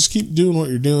great. Like, just keep doing what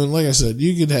you're doing. Like I said,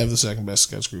 you could have the second best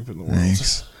sketch group in the world.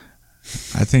 Thanks.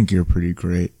 I think you're pretty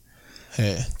great.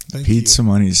 Hey, thank Pizza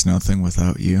Money's nothing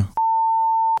without you.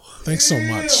 Thanks so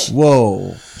much.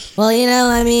 Whoa. Well, you know,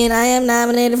 I mean, I am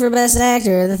nominated for Best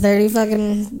Actor at the 30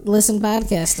 fucking Listen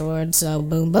Podcast Award, so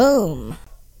boom, boom.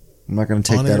 I'm not going to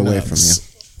take On that air away nuts. from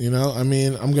you. You know, I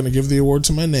mean, I'm going to give the award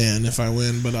to my nan if I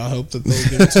win, but I hope that they'll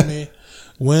give it to me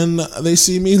when they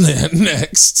see me land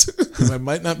next, because I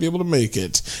might not be able to make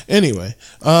it. Anyway,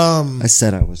 I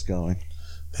said I was going.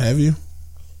 have you?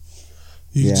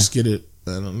 You Yeah. can just get it,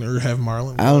 I don't know, or have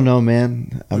Marlon. I don't know,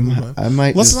 man. I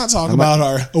might. Let's just- not talk I might- about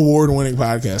our award-winning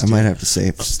podcast. I might have to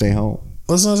stay home.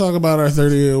 Let's not talk about our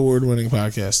 30 award-winning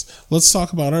podcast. Let's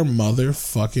talk about our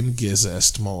motherfucking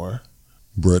Gizest more.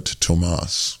 Brett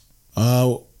Tomas.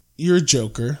 You're a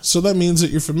joker, so that means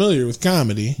that you're familiar with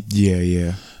comedy.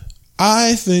 Yeah.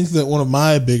 I think that one of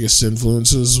my biggest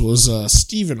influences was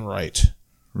Stephen Wright.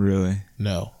 Really?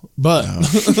 No. But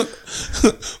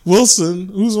Wilson,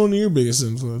 who's one of your biggest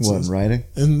influences? What, writing?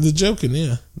 And the joking,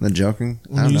 yeah. The joking?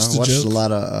 When I don't you know. used I to watched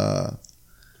joke?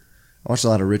 I watched a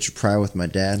lot of Richard Pryor with my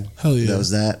dad. Hell yeah. That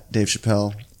was that. Dave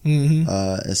Chappelle. Mm-hmm.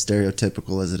 As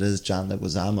stereotypical as it is, John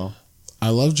Leguizamo. I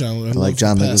love John. I like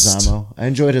John the best. Leguizamo. I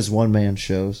enjoyed his one-man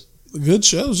shows. Good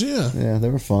shows, yeah. Yeah, they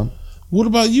were fun. What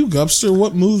about you, Gupster?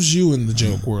 What moves you in the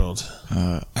joke world?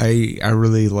 I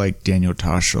really like Daniel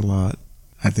Tosh a lot.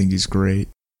 I think he's great.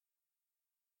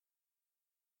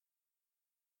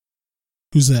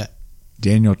 Who's that?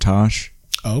 Daniel Tosh?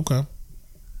 Oh, okay.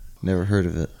 Never heard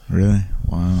of it. Really?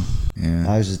 Wow. Yeah.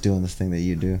 I was just doing this thing that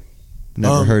you do.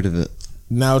 Never heard of it.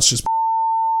 Now it's just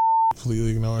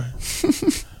completely ignore.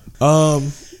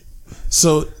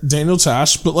 So Daniel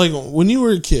Tosh, but like when you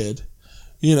were a kid,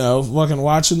 you know, fucking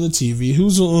watching the TV,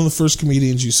 who's one of the first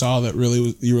comedians you saw that really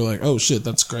was, you were like, oh shit,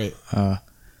 that's great?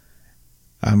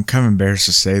 I'm kind of embarrassed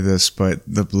to say this, but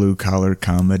the blue collar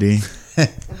comedy.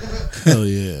 Hell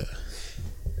yeah.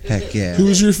 Heck yeah. Who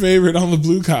was your favorite on the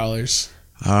blue collars?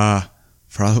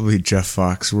 Probably Jeff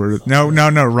Foxworth. No,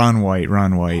 Ron White.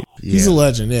 Yeah. He's a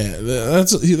legend, yeah.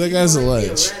 That guy's a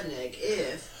legend.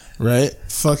 Right?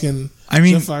 Fucking I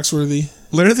mean, Jeff Foxworthy.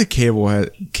 Larry the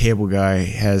Cable Guy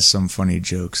has some funny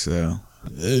jokes, though.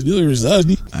 I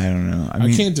don't know. I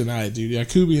mean, I can't deny it, dude.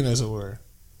 Yakubian as it were.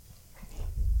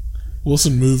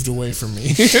 Wilson moved away from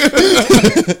me.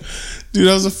 Dude,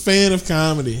 I was a fan of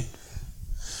comedy.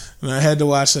 And I had to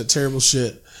watch that terrible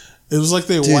shit. It was like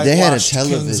they Dude, they had a whitewashed Kings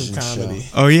television of comedy.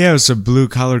 Oh yeah, it was a blue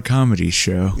collar comedy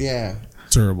show. Yeah.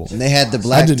 Terrible. And they had the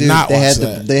black I did dude. not They watch had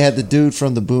that. they had the dude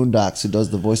from the Boondocks who does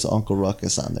the voice of Uncle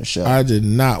Ruckus on their show. I did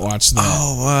not watch that.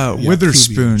 Oh, Yakubian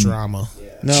Witherspoon. drama.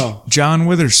 no, John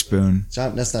Witherspoon.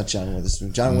 that's not John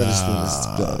Witherspoon. John Witherspoon is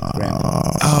the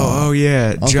grandpa. Oh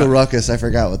yeah, Uncle Ruckus. I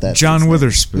forgot what that. John dude's name.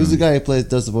 Witherspoon. Who's the guy who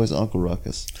does the voice of Uncle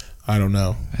Ruckus? I don't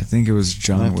know. I think it was I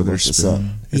John have to look this up.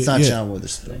 Witherspoon. It's not Yeah. John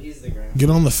Witherspoon. He's the grand. Get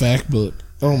on the fact book.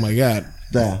 Oh my god.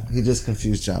 Yeah, he just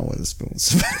confused John Witherspoon.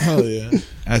 Hell yeah.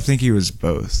 I think he was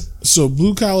both. So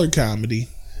blue collar comedy.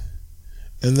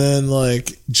 And then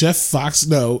like Jeff Fox,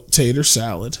 no, Tater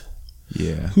Salad.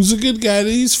 Yeah. Who's a good guy.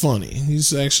 He's funny.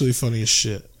 He's actually funny as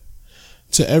shit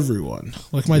to everyone.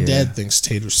 Like my Yeah. dad thinks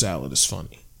Tater Salad is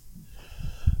funny.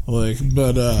 Like,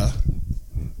 but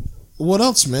what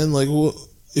else, man? Like,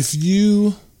 if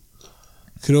you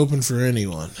could open for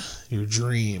anyone, your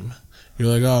dream, you're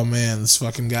like, oh man, this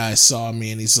fucking guy saw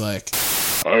me and he's like,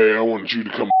 Hey, I want you to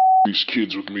come these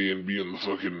kids with me and be in the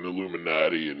fucking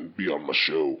Illuminati and be on my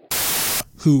show.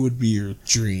 who would be your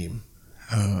dream?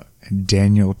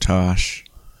 Daniel Tosh.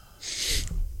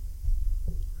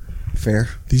 Fair.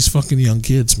 These fucking young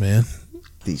kids, man.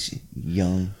 These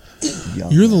young.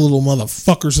 You're the little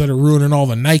motherfuckers that are ruining all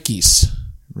the Nikes.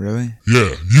 Really?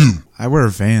 Yeah, you. I wear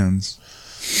Vans.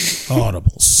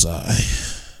 Audible sigh.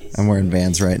 I'm wearing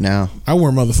Vans right now. I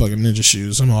wear motherfucking ninja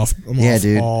shoes. I'm off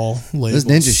Dude. all labels. Those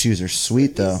ninja shoes are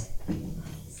sweet though.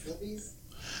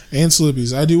 And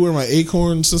Slippies. I do wear my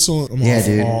Acorns. That's all. I'm Yeah, off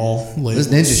dude. all labels. Those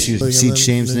ninja shoes. You Like, see and then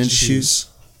James ninja shoes?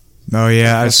 Oh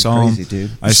yeah, I Fucking saw him. crazy,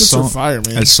 dude. I These shits saw are fire,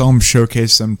 man. I saw him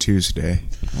showcase them Tuesday.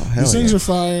 Oh hell These things yeah. are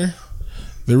fire.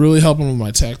 They're really helping with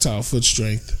my tactile foot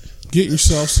strength. Get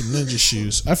yourself some ninja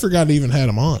shoes. I forgot I even had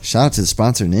them on. Shout out to the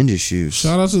sponsor, Ninja Shoes.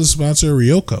 Shout out to the sponsor,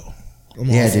 Ryoko. I'm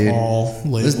Yeah, off dude. all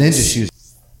labels. Those ninja shoes.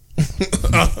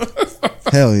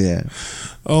 Hell yeah.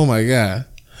 Oh my god.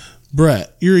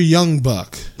 Brett, you're a young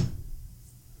buck.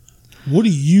 What do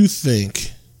you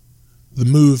think the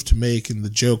move to make in the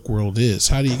joke world is?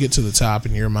 How do you get to the top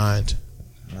in your mind?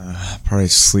 Probably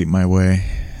sleep my way.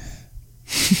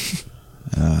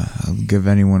 I'll give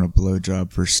anyone a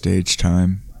blowjob for stage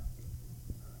time.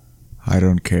 I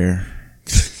don't care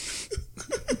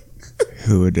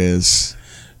who it is.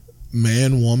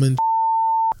 Man, woman,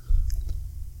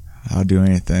 I'll do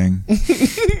anything.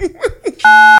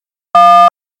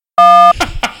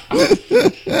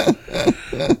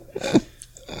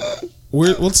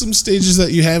 What's some stages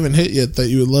that you haven't hit yet that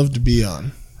you would love to be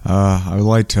on? I would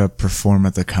like to perform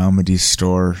at the Comedy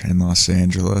Store in Los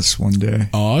Angeles one day.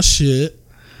 Oh shit,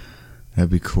 That'd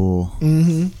be cool.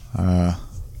 mm-hmm.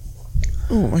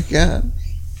 Oh my god.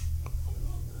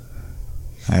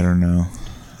 I don't know.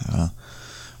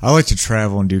 I like to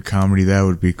travel and do comedy. That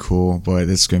would be cool, but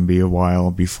it's going to be a while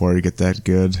before I get that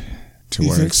good to You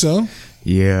work. think so?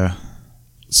 Yeah.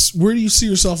 Where do you see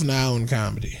yourself now in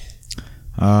comedy?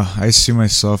 I see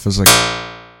myself as like,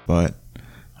 but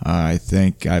I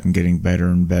think I'm getting better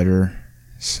and better.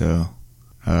 So,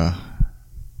 I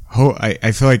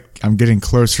feel like I'm getting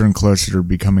closer and closer to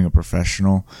becoming a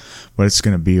professional, but it's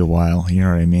going to be a while. You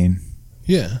know what I mean?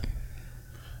 Yeah,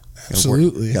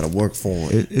 absolutely. Got to work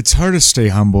for it. It's hard to stay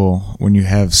humble when you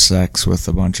have sex with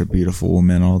a bunch of beautiful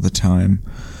women all the time.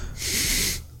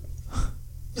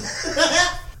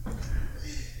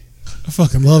 I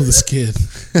fucking love this kid.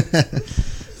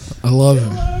 I love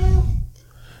him.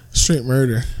 Straight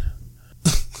murder.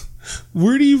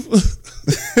 Where do you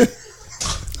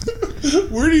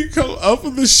come up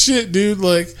with this shit, dude?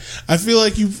 Like, I feel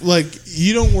like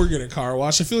you don't work at a car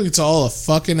wash. I feel like it's all a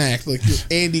fucking act. Like you're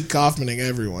Andy Kaufmaning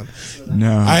everyone.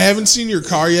 No. I haven't seen your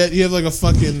car yet. You have like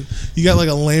you got like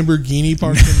a Lamborghini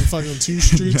parked in the fucking 2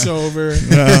 streets over.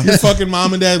 Your fucking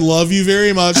mom and dad love you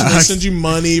very much, and they send you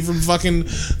money from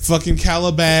fucking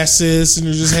Calabasas, and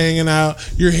you're just hanging out.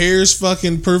 Your hair's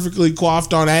fucking perfectly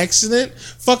coiffed on accident.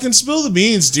 Fucking spill the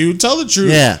beans, dude. Tell the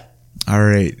truth. Yeah. All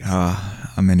right.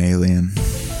 I'm an alien.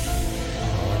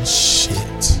 Oh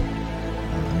shit.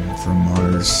 I'm from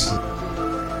Mars.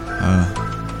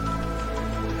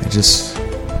 I just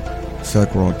feel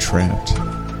like we're all trapped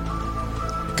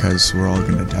because we're all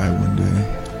gonna die one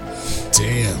day.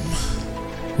 Damn.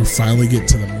 We're finally getting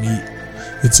to the meat.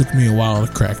 It took me a while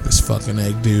to crack this fucking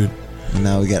egg, dude. And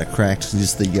now we got to crack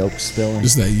just the yolk spilling.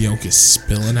 Just that yolk is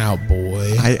spilling out,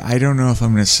 boy. I don't know if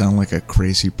I'm gonna sound like a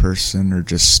crazy person or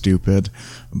just stupid,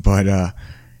 but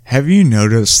have you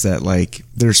noticed that like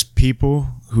there's people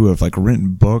who have like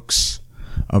written books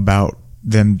about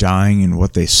them dying and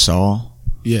what they saw,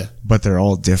 Yeah. but they're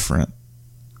all different,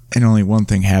 and only one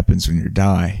thing happens when you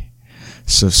die,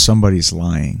 so somebody's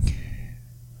lying.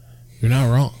 You're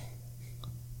not wrong.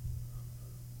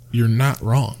 You're not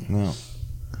wrong. No.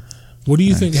 What do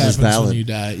you think This is happens valid. when you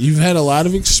die? You've had a lot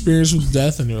of experience with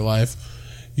death in your life.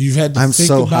 You've had to I'm think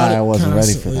so about high it I wasn't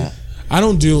ready for constantly. that. I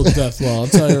don't deal with death well. I'll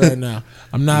tell you right now.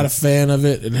 I'm not a fan of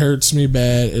it. It hurts me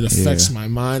bad. It affects my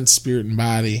mind, spirit, and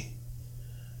body.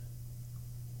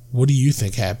 What do you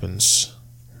think happens?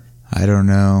 I don't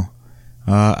know.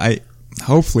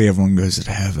 Hopefully everyone goes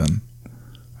to heaven.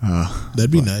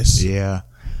 That'd be nice. Yeah,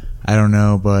 I don't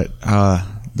know, but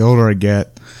the older I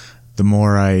get, the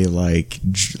more I like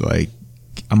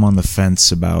I'm on the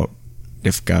fence about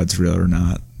if God's real or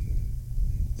not.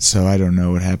 So I don't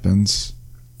know what happens.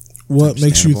 What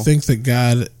makes you Understandable. think that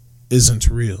God isn't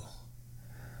real?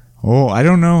 Oh, I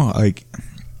don't know. Like,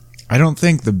 I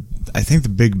think the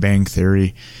Big Bang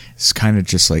Theory is kind of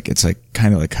just like, it's like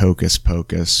kind of like hocus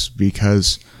pocus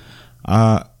because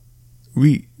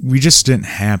we just didn't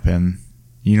happen.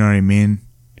 You know what I mean?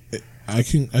 I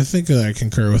think that I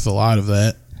concur with a lot of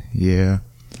that. Yeah.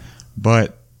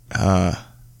 But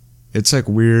it's like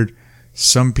weird.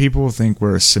 Some people think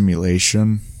we're a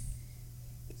simulation.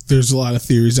 There's a lot of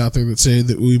theories out there that say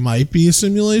that we might be a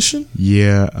simulation.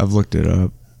 Yeah, I've looked it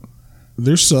up.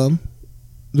 There's a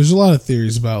lot of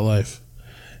theories about life.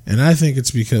 And I think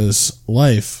it's because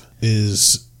life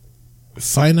is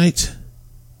finite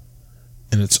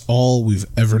and it's all we've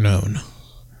ever known.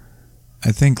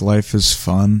 I think life is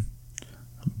fun,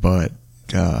 but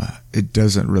it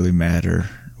doesn't really matter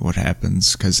what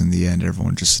happens because in the end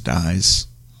everyone just dies.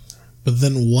 But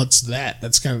then what's that?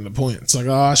 That's kind of the point. It's like,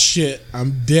 oh shit,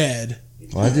 I'm dead.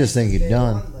 Well, I just think you're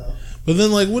done. But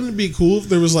then, like, wouldn't it be cool if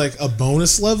there was, like, a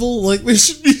bonus level? Like, there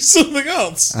should be something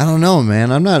else. I don't know,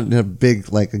 man. I'm not a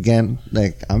big, like, again,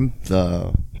 like, I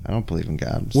don't believe in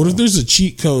God. What so. if there's a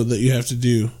cheat code that you have to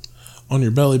do on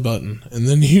your belly button, and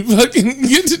then you fucking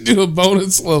get to do a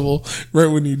bonus level right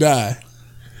when you die?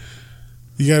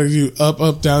 You gotta do up,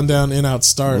 up, down, down, in, out,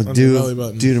 start on your belly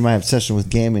button. Due to my obsession with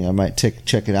gaming, I might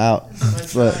check it out.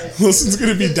 But Wilson's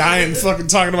gonna be dying fucking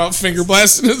talking about finger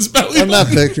blasting his belly I'm not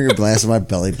button. picturing a blast on my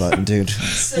belly button, dude.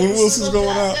 When Wilson's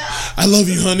going out, I love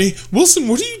you, honey. Wilson,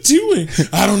 what are you doing?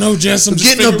 I don't know, Jess. I'm just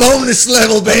Getting a finger- bonus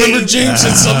level, I remember baby. James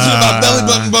said something about belly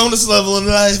button bonus level in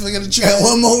life. I gotta try. Got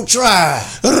one more try.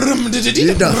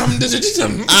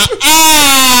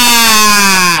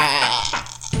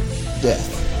 Death.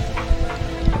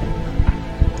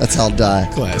 That's how I'll die.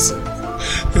 Classic.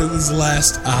 His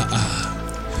last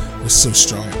was was so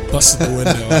strong. It busted the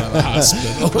window out of the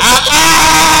hospital.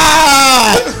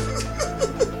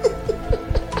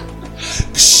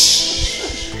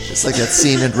 It's like that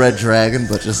scene in Red Dragon,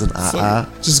 but just an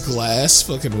Just glass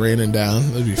fucking raining down.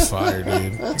 That'd be fire,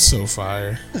 dude. It's so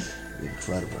fire.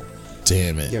 Incredible.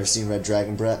 Damn it. You ever seen Red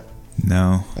Dragon, Brett?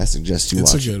 No. I suggest you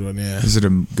It's watch a good one, yeah. Is it a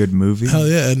good movie? Hell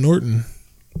yeah, Ed Norton.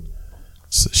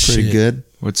 It's Pretty shit. good.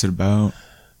 What's it about?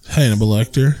 Hannibal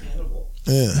Lecter.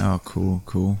 Yeah, Oh,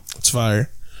 cool. it's fire.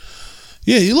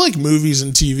 Yeah, you like movies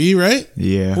and TV, right?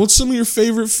 Yeah. What's some of your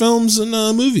favorite films and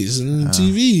movies and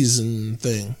TVs and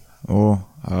thing? Oh,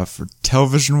 for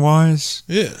television wise,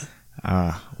 Yeah.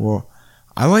 well,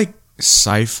 I like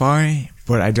sci-fi,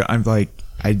 but I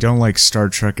don't like Star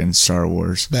Trek and Star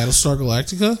Wars. Battlestar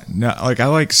Galactica? No, like I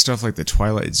like stuff like The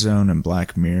Twilight Zone and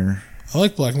Black Mirror. I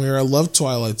like Black Mirror. I love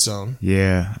Twilight Zone.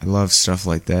 Yeah, I love stuff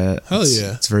like that. Hell It's-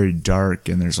 yeah. It's very dark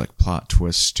and there's like plot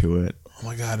twists to it. Oh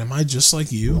my god, am I just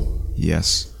like you?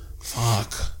 Yes.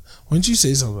 Fuck. Why didn't you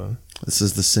say something? This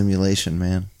is the simulation,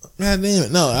 man. God damn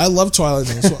it. No, I love Twilight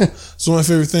Zone. It's one of my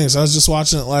favorite things. I was just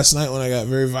watching it last night when I got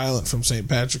very violent from St.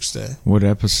 Patrick's Day. What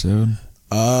episode?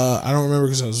 I don't remember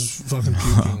because I was fucking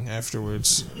puking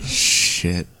afterwards.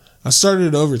 Shit. I started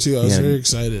it over too. I was Yeah. very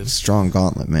excited. Strong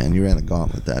gauntlet, man. You ran a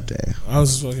gauntlet that day. I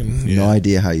was fucking No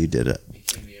idea how you did it.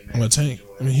 I'm a tank.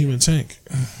 I'm a human tank.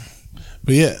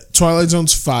 But yeah, Twilight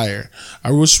Zone's fire.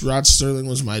 I wish Rod Sterling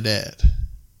was my dad.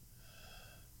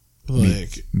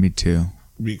 Like, Me too.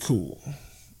 be cool.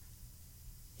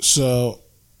 So,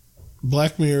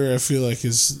 Black Mirror, I feel like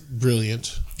is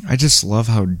brilliant, I just love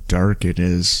how dark it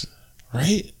is.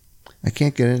 right? I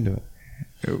can't get into it.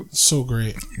 So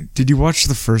great. Did you watch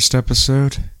the first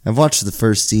episode? I've watched the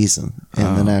first season,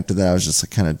 and then after that, I was just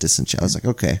like kind of disenchanted. I was like,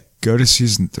 okay. Go to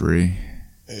season 3.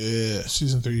 Yeah,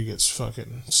 season 3 gets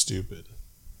fucking stupid.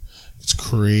 It's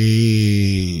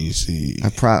crazy. I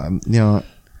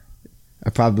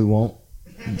probably won't,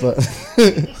 but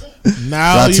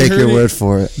Now I'll you take heard your it. word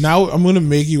for it. Now I'm gonna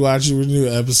make you watch a new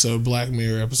episode, Black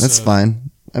Mirror episode. That's fine.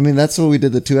 I mean, that's what we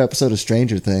did the 2 episode of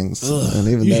Stranger Things, Ugh, and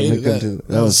even you then we hated couldn't do that.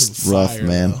 That was some rough, fire,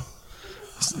 man. though.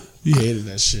 You hated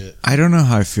that shit. I don't know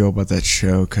how I feel about that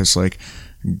show because, like,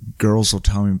 girls will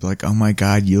tell me, like, oh my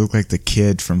god, you look like the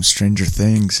kid from Stranger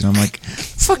Things. And I'm like,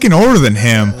 fucking older than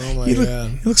him. Oh my he God.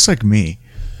 He looks like me.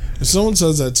 If someone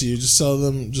says that to you, just tell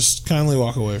them, just kindly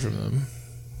walk away from them.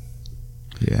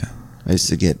 Yeah. I used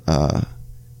to get,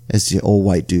 as the old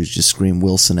white dudes just scream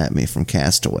Wilson at me from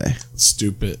Castaway.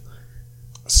 Stupid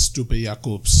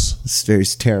Jacobs. It's very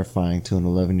terrifying to an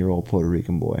 11-year-old Puerto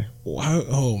Rican boy. Wow.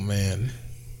 Oh man.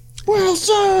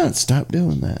 Wilson! Stop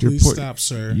doing that. You're Please Puer- stop,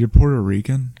 sir. You're Puerto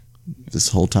Rican? This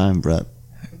whole time, Brett.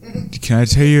 Can I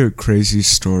tell you a crazy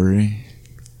story?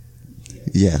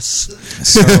 Yes.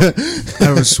 So,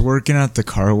 I was working at the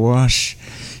car wash,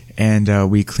 and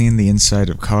we cleaned the inside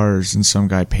of cars, and some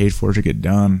guy paid for it to get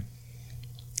done.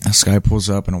 This guy pulls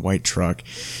up in a white truck.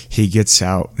 He gets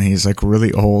out, and he's like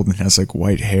really old and has like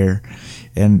white hair.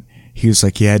 And he was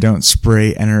like, yeah, I don't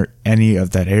spray any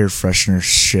of that air freshener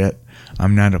shit.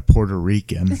 I'm not a Puerto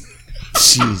Rican.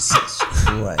 Jesus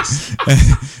Christ.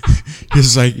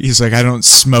 He's like, I don't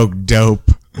smoke dope.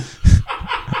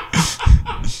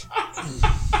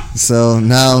 So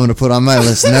now I'm going to put on my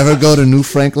list. Never go to New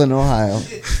Franklin, Ohio.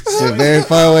 Stay very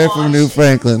far away from New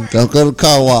Franklin. Don't go to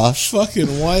car wash.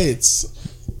 Fucking whites.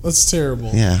 That's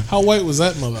terrible. Yeah. How white was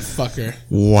that motherfucker?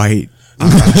 White.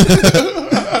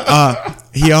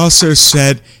 He also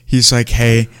said, he's like,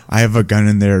 hey, I have a gun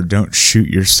in there. Don't shoot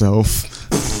yourself.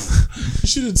 You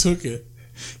should have took it.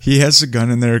 He has a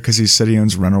gun in there because he said he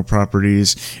owns rental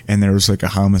properties, and there was like a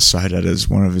homicide at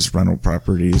one of his rental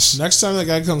properties. Next time that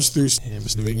guy comes through,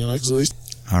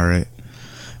 All right.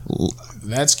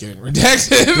 that's getting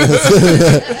redacted.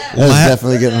 That was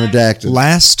definitely getting redacted.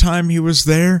 Last time he was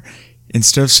there,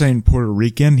 instead of saying Puerto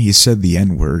Rican, he said the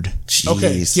N-word.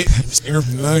 Okay, Jeez.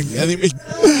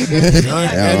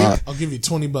 I'll give you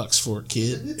 $20 for it,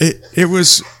 kid. It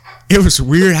was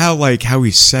weird how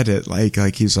he said it. Like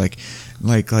he's like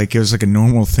it was like a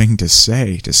normal thing to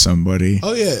say to somebody.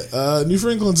 Oh yeah, New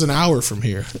Franklin's an hour from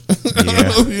here.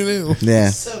 Yeah. You know. Yeah.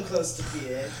 So close to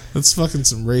PA. That's fucking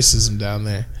some racism down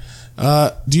there.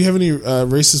 Do you have any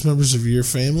racist members of your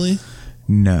family?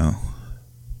 No.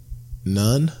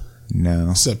 None,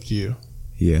 No. except you.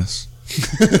 Yes.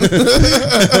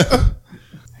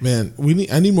 Man,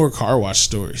 I need more car wash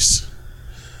stories.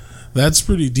 That's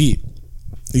pretty deep.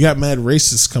 You got mad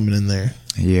racists coming in there.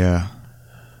 Yeah.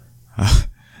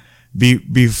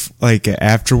 Like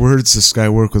afterwards, this guy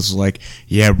work was like,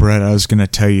 yeah, Brett, I was gonna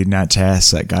tell you not to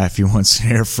ask that guy if he wants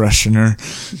an air freshener.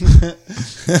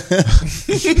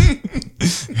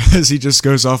 as he just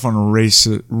goes off on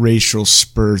racial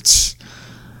spurts.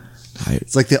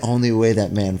 It's like the only way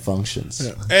that man functions.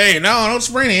 Hey, no, don't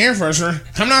spray the air freshener.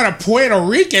 I'm not a Puerto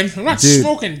Rican. I'm not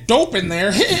smoking dope in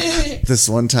there. This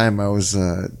one time I was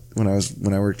when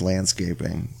I worked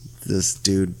landscaping, this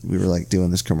dude, we were like doing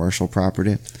this commercial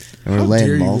property, and we were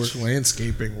laying mulch. You work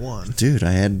landscaping one? Dude,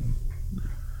 I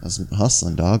was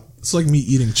hustling, dog. It's like me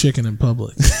eating chicken in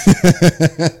public.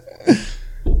 It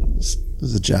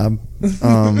was a job.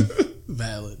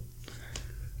 Valid.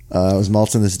 I was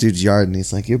mulching this dude's yard, and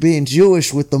he's like, "You're being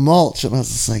Jewish with the mulch," and I was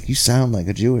just like, "You sound like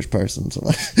a Jewish person." So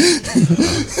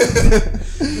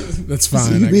that's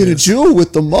fine. You're being a Jew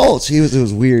with the mulch. It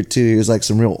was weird too. He was like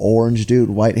some real orange dude,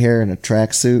 white hair, and a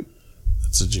tracksuit.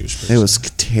 That's a Jewish person. It was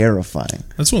terrifying.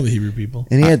 That's one of the Hebrew people.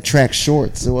 And he had track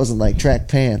shorts. It wasn't like track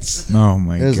pants. Oh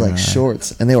my god! It was like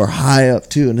shorts, and they were high up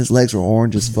too, and his legs were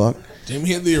orange as fuck. Damn,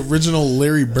 he had the original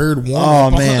Larry Bird one. Oh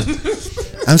man.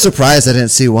 I'm surprised I didn't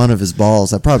see one of his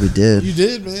balls. I probably did. You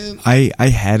did, man. I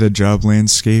had a job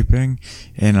landscaping,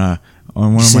 and on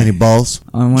one of my balls.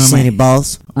 On one of my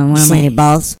balls. On one of my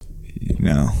balls.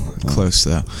 No, close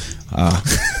though.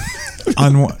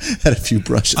 On one, had a few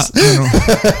brushes.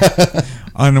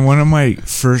 On one of my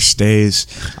first days,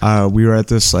 we were at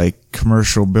this like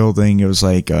commercial building. It was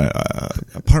like a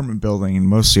apartment building, and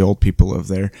mostly old people live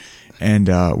there. And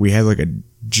we had like a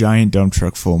giant dump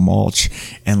truck full of mulch,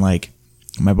 and like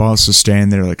my boss was standing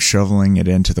there like shoveling it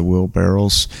into the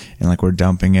wheelbarrows, and like we're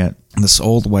dumping it. And this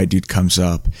old white dude comes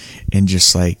up and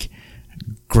just like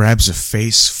grabs a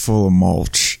face full of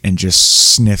mulch and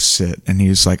just sniffs it, and he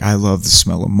was like, "I love the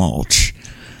smell of mulch."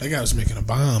 That guy was making a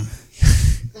bomb.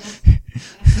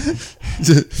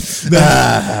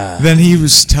 Then he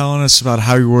was telling us about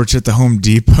how he worked at the Home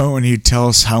Depot, and he'd tell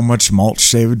us how much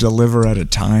mulch they would deliver at a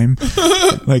time.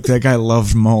 Like, that guy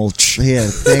loved mulch. He had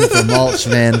a thing for mulch,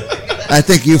 man. I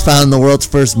think you found the world's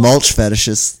first mulch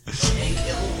fetishist.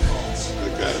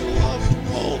 That guy loved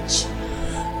mulch.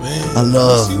 Man, I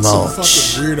love you've seen mulch. some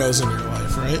fucking weirdos in your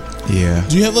life, right? Yeah.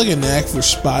 Do you have like a knack for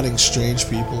spotting strange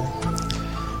people?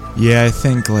 Yeah, I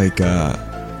think like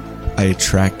I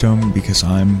attract them because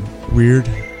I'm weird.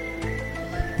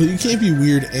 But you can't be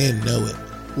weird and know it.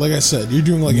 Like I said, you're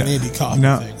doing like an Andy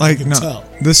Kaufman thing. Like, I can tell.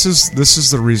 This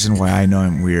is the reason why I know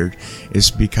I'm weird, is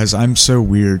because I'm so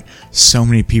weird. So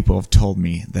many people have told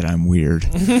me that I'm weird.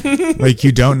 Like,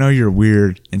 you don't know you're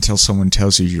weird until someone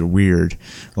tells you you're weird.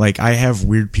 Like, I have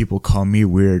weird people call me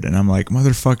weird, and I'm like,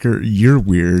 motherfucker, you're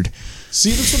weird.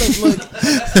 See, that's what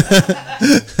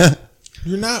I'm like.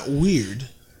 You're not weird.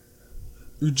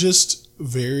 You're just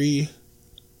very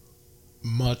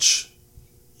much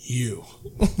you.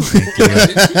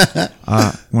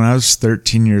 When I was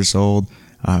 13 years old,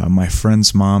 my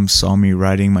friend's mom saw me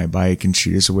riding my bike, and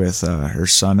she was with her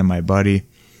son and my buddy,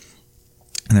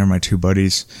 and they're my two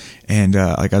buddies. And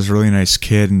like, I was a really nice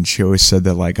kid, and she always said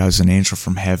that like I was an angel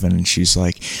from heaven. And she's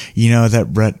like, you know,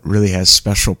 that Brett really has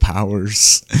special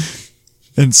powers.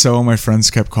 And so all my friends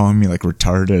kept calling me like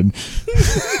retarded.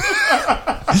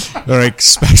 They're like,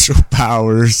 special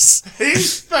powers.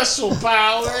 He's special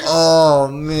powers. Oh,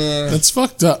 man. That's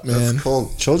fucked up, man. That's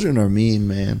cool. Children are mean,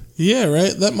 man. Yeah,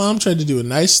 right? That mom tried to do a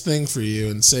nice thing for you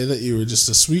and say that you were just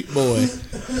a sweet boy.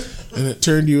 And it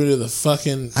turned you into the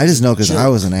fucking... I just know because I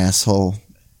was an asshole.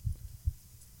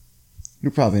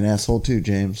 You're probably an asshole too,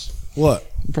 James. What?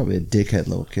 You're probably a dickhead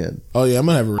little kid. Oh, yeah, I'm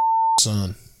going to have a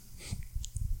son.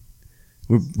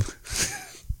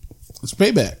 It's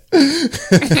payback.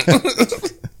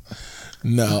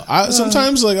 No,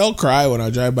 sometimes like I'll cry when I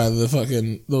drive by the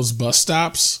fucking those bus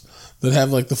stops that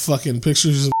have like the fucking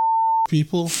pictures of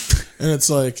people, and it's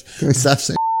like, Can we stop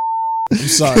saying? I'm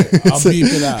sorry, I'll beep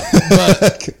it out,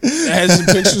 but it has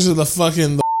the pictures of the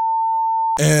fucking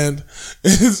and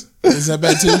is that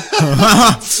bad too?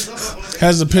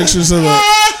 Has the pictures of the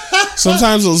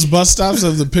sometimes those bus stops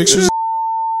have the pictures.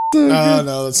 Oh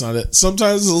no, that's not it.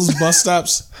 Sometimes those bus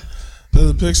stops.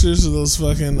 The pictures of those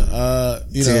fucking,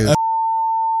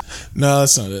 no,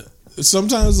 that's not it.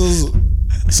 Sometimes those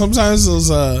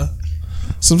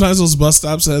bus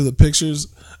stops have the pictures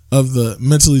of the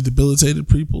mentally debilitated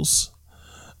peoples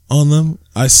on them.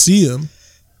 I see them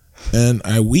and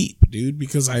I weep, dude,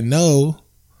 because I know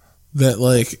that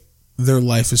like their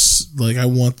life is like, I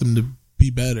want them to be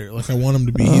better. Like I want them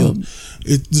to be healed.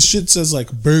 The shit says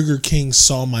like Burger King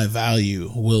saw my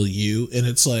value, will you? And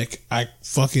it's like, I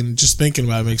fucking just thinking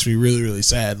about it makes me really, really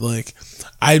sad. Like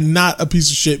I'm not a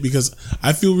piece of shit because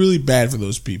I feel really bad for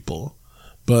those people,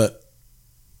 but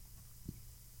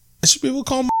I should be able to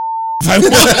call them if I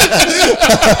want.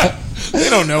 They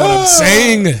don't know what I'm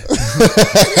saying.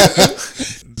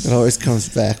 It always comes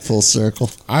back full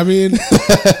circle. I mean,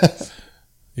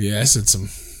 yeah, I said some.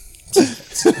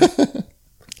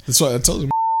 That's why I told you,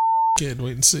 kid,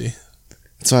 wait and see.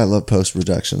 That's why I love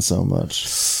post-production so much.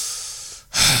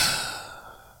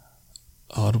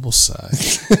 Audible sigh.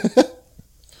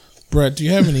 Brett, do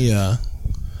you have any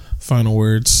final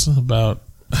words about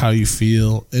how you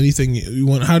feel? Anything you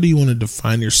want? How do you want to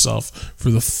define yourself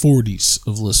for the 40s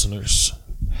of listeners?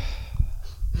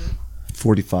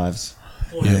 45s.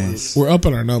 Nice. We're up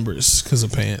in our numbers because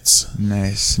of pants.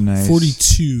 Nice.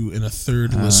 42 and a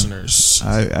third listeners.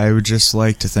 I would just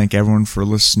like to thank everyone for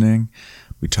listening.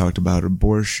 We talked about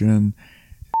abortion,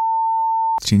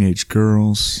 teenage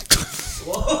girls.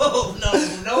 Whoa,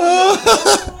 no.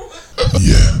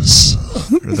 Yes.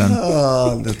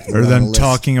 Or them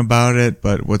talking about it,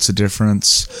 but what's the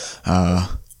difference? Yeah.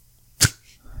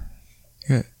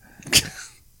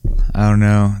 I don't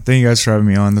know. Thank you guys for having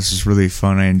me on. This was really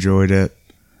fun. I enjoyed it.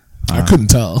 I couldn't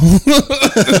tell.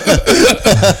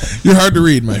 You're hard to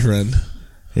read, my friend.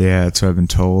 Yeah, that's what I've been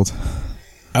told.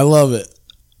 I love it.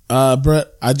 Brett,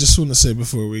 I just want to say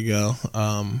before we go,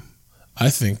 I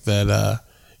think that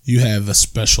you have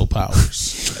special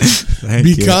powers.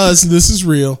 Because this is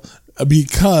real.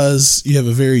 Because you have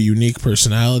a very unique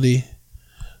personality.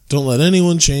 Don't let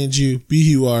anyone change you. Be who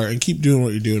you are and keep doing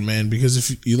what you're doing, man. Because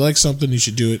if you like something, you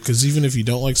should do it. Because even if you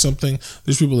don't like something,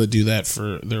 there's people that do that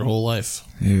for their whole life.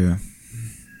 Yeah.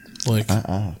 Like,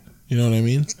 you know what I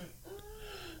mean?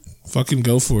 Fucking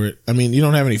go for it. I mean, you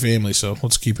don't have any family, so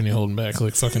what's keeping you holding back?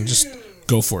 Like, fucking just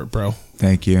go for it, bro.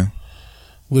 Thank you.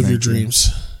 Live your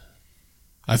dreams.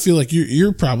 I feel like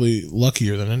you're probably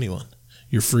luckier than anyone.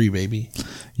 You're free, baby.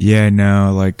 Yeah,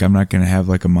 no, like, I'm not going to have,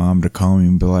 like, a mom to call me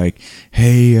and be like,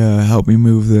 hey, help me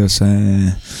move this.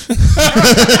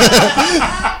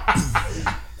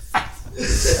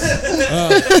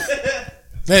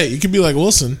 Hey, you could be like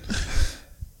Wilson.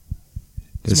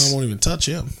 His mom won't even touch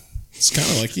him. It's kind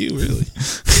of like you, really.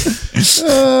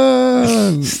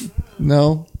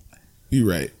 No. You're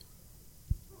right.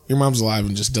 Your mom's alive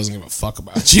and just doesn't give a fuck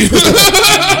about you.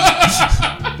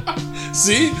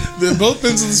 See? They're both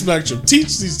ends of the spectrum.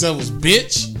 Teach these devils,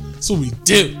 bitch. That's what we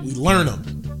do. We learn them.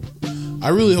 I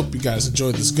really hope you guys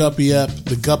enjoyed this Guppy ep.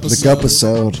 The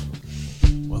Gup-episode.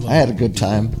 I had a good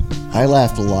time. I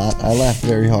laughed a lot. I laughed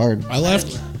very hard. I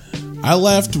laughed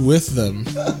with them.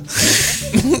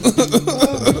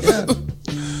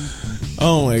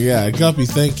 Oh my god. Guppy,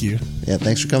 thank you. Yeah,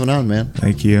 thanks for coming on, man.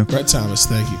 Thank you. Brett Thomas,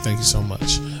 thank you. Thank you so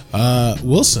much.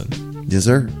 Wilson. Yes,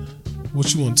 sir.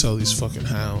 What you want to tell these fucking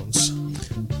hounds?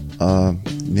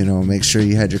 Make sure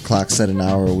you had your clock set an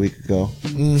hour a week ago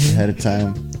ahead of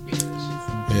time.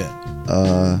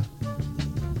 Yeah.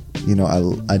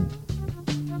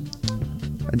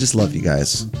 I just love you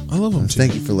guys. I love them too.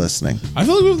 Thank you for listening. I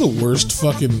feel like we have the worst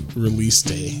fucking release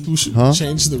day. We should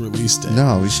change the release day.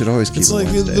 No, we should always keep it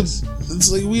Wednesdays.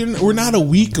 It's like we're not a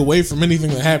week away from anything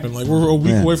that happened. Like we're a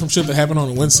week away from shit that happened on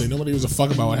a Wednesday. Nobody gives a fuck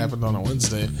about what happened on a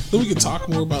Wednesday. Then we could talk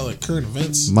more about like current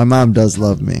events. My mom does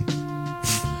love me.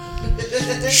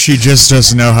 She just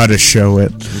doesn't know how to show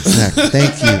it. Exactly.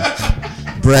 Thank you.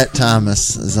 Brett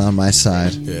Thomas is on my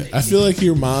side. Yeah, I feel like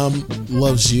your mom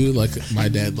loves you like my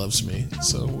dad loves me,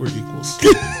 so we're equals.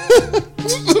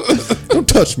 Don't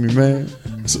touch me, man.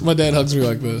 So my dad hugs me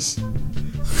like this.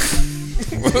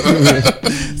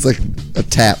 It's like a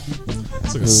tap.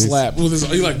 It's like a slap. With his,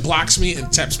 he like blocks me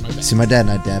and taps my back. See, my dad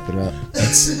and I dap it up.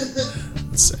 That's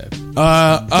sad.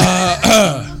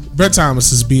 Brett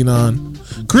Thomas has been on.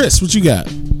 Chris, what you got?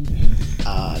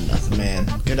 Nothing, man.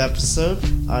 Good episode.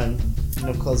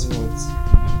 No closing words.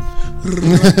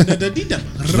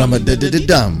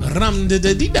 Rum-a-da-da-da-dum.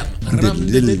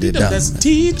 That's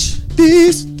teach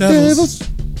These devils.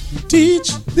 devils.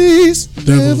 Teach These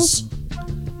devils.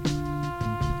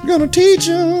 Gonna teach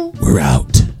you We're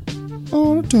out.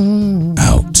 all the time.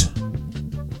 Out.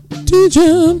 Teach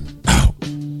 'em.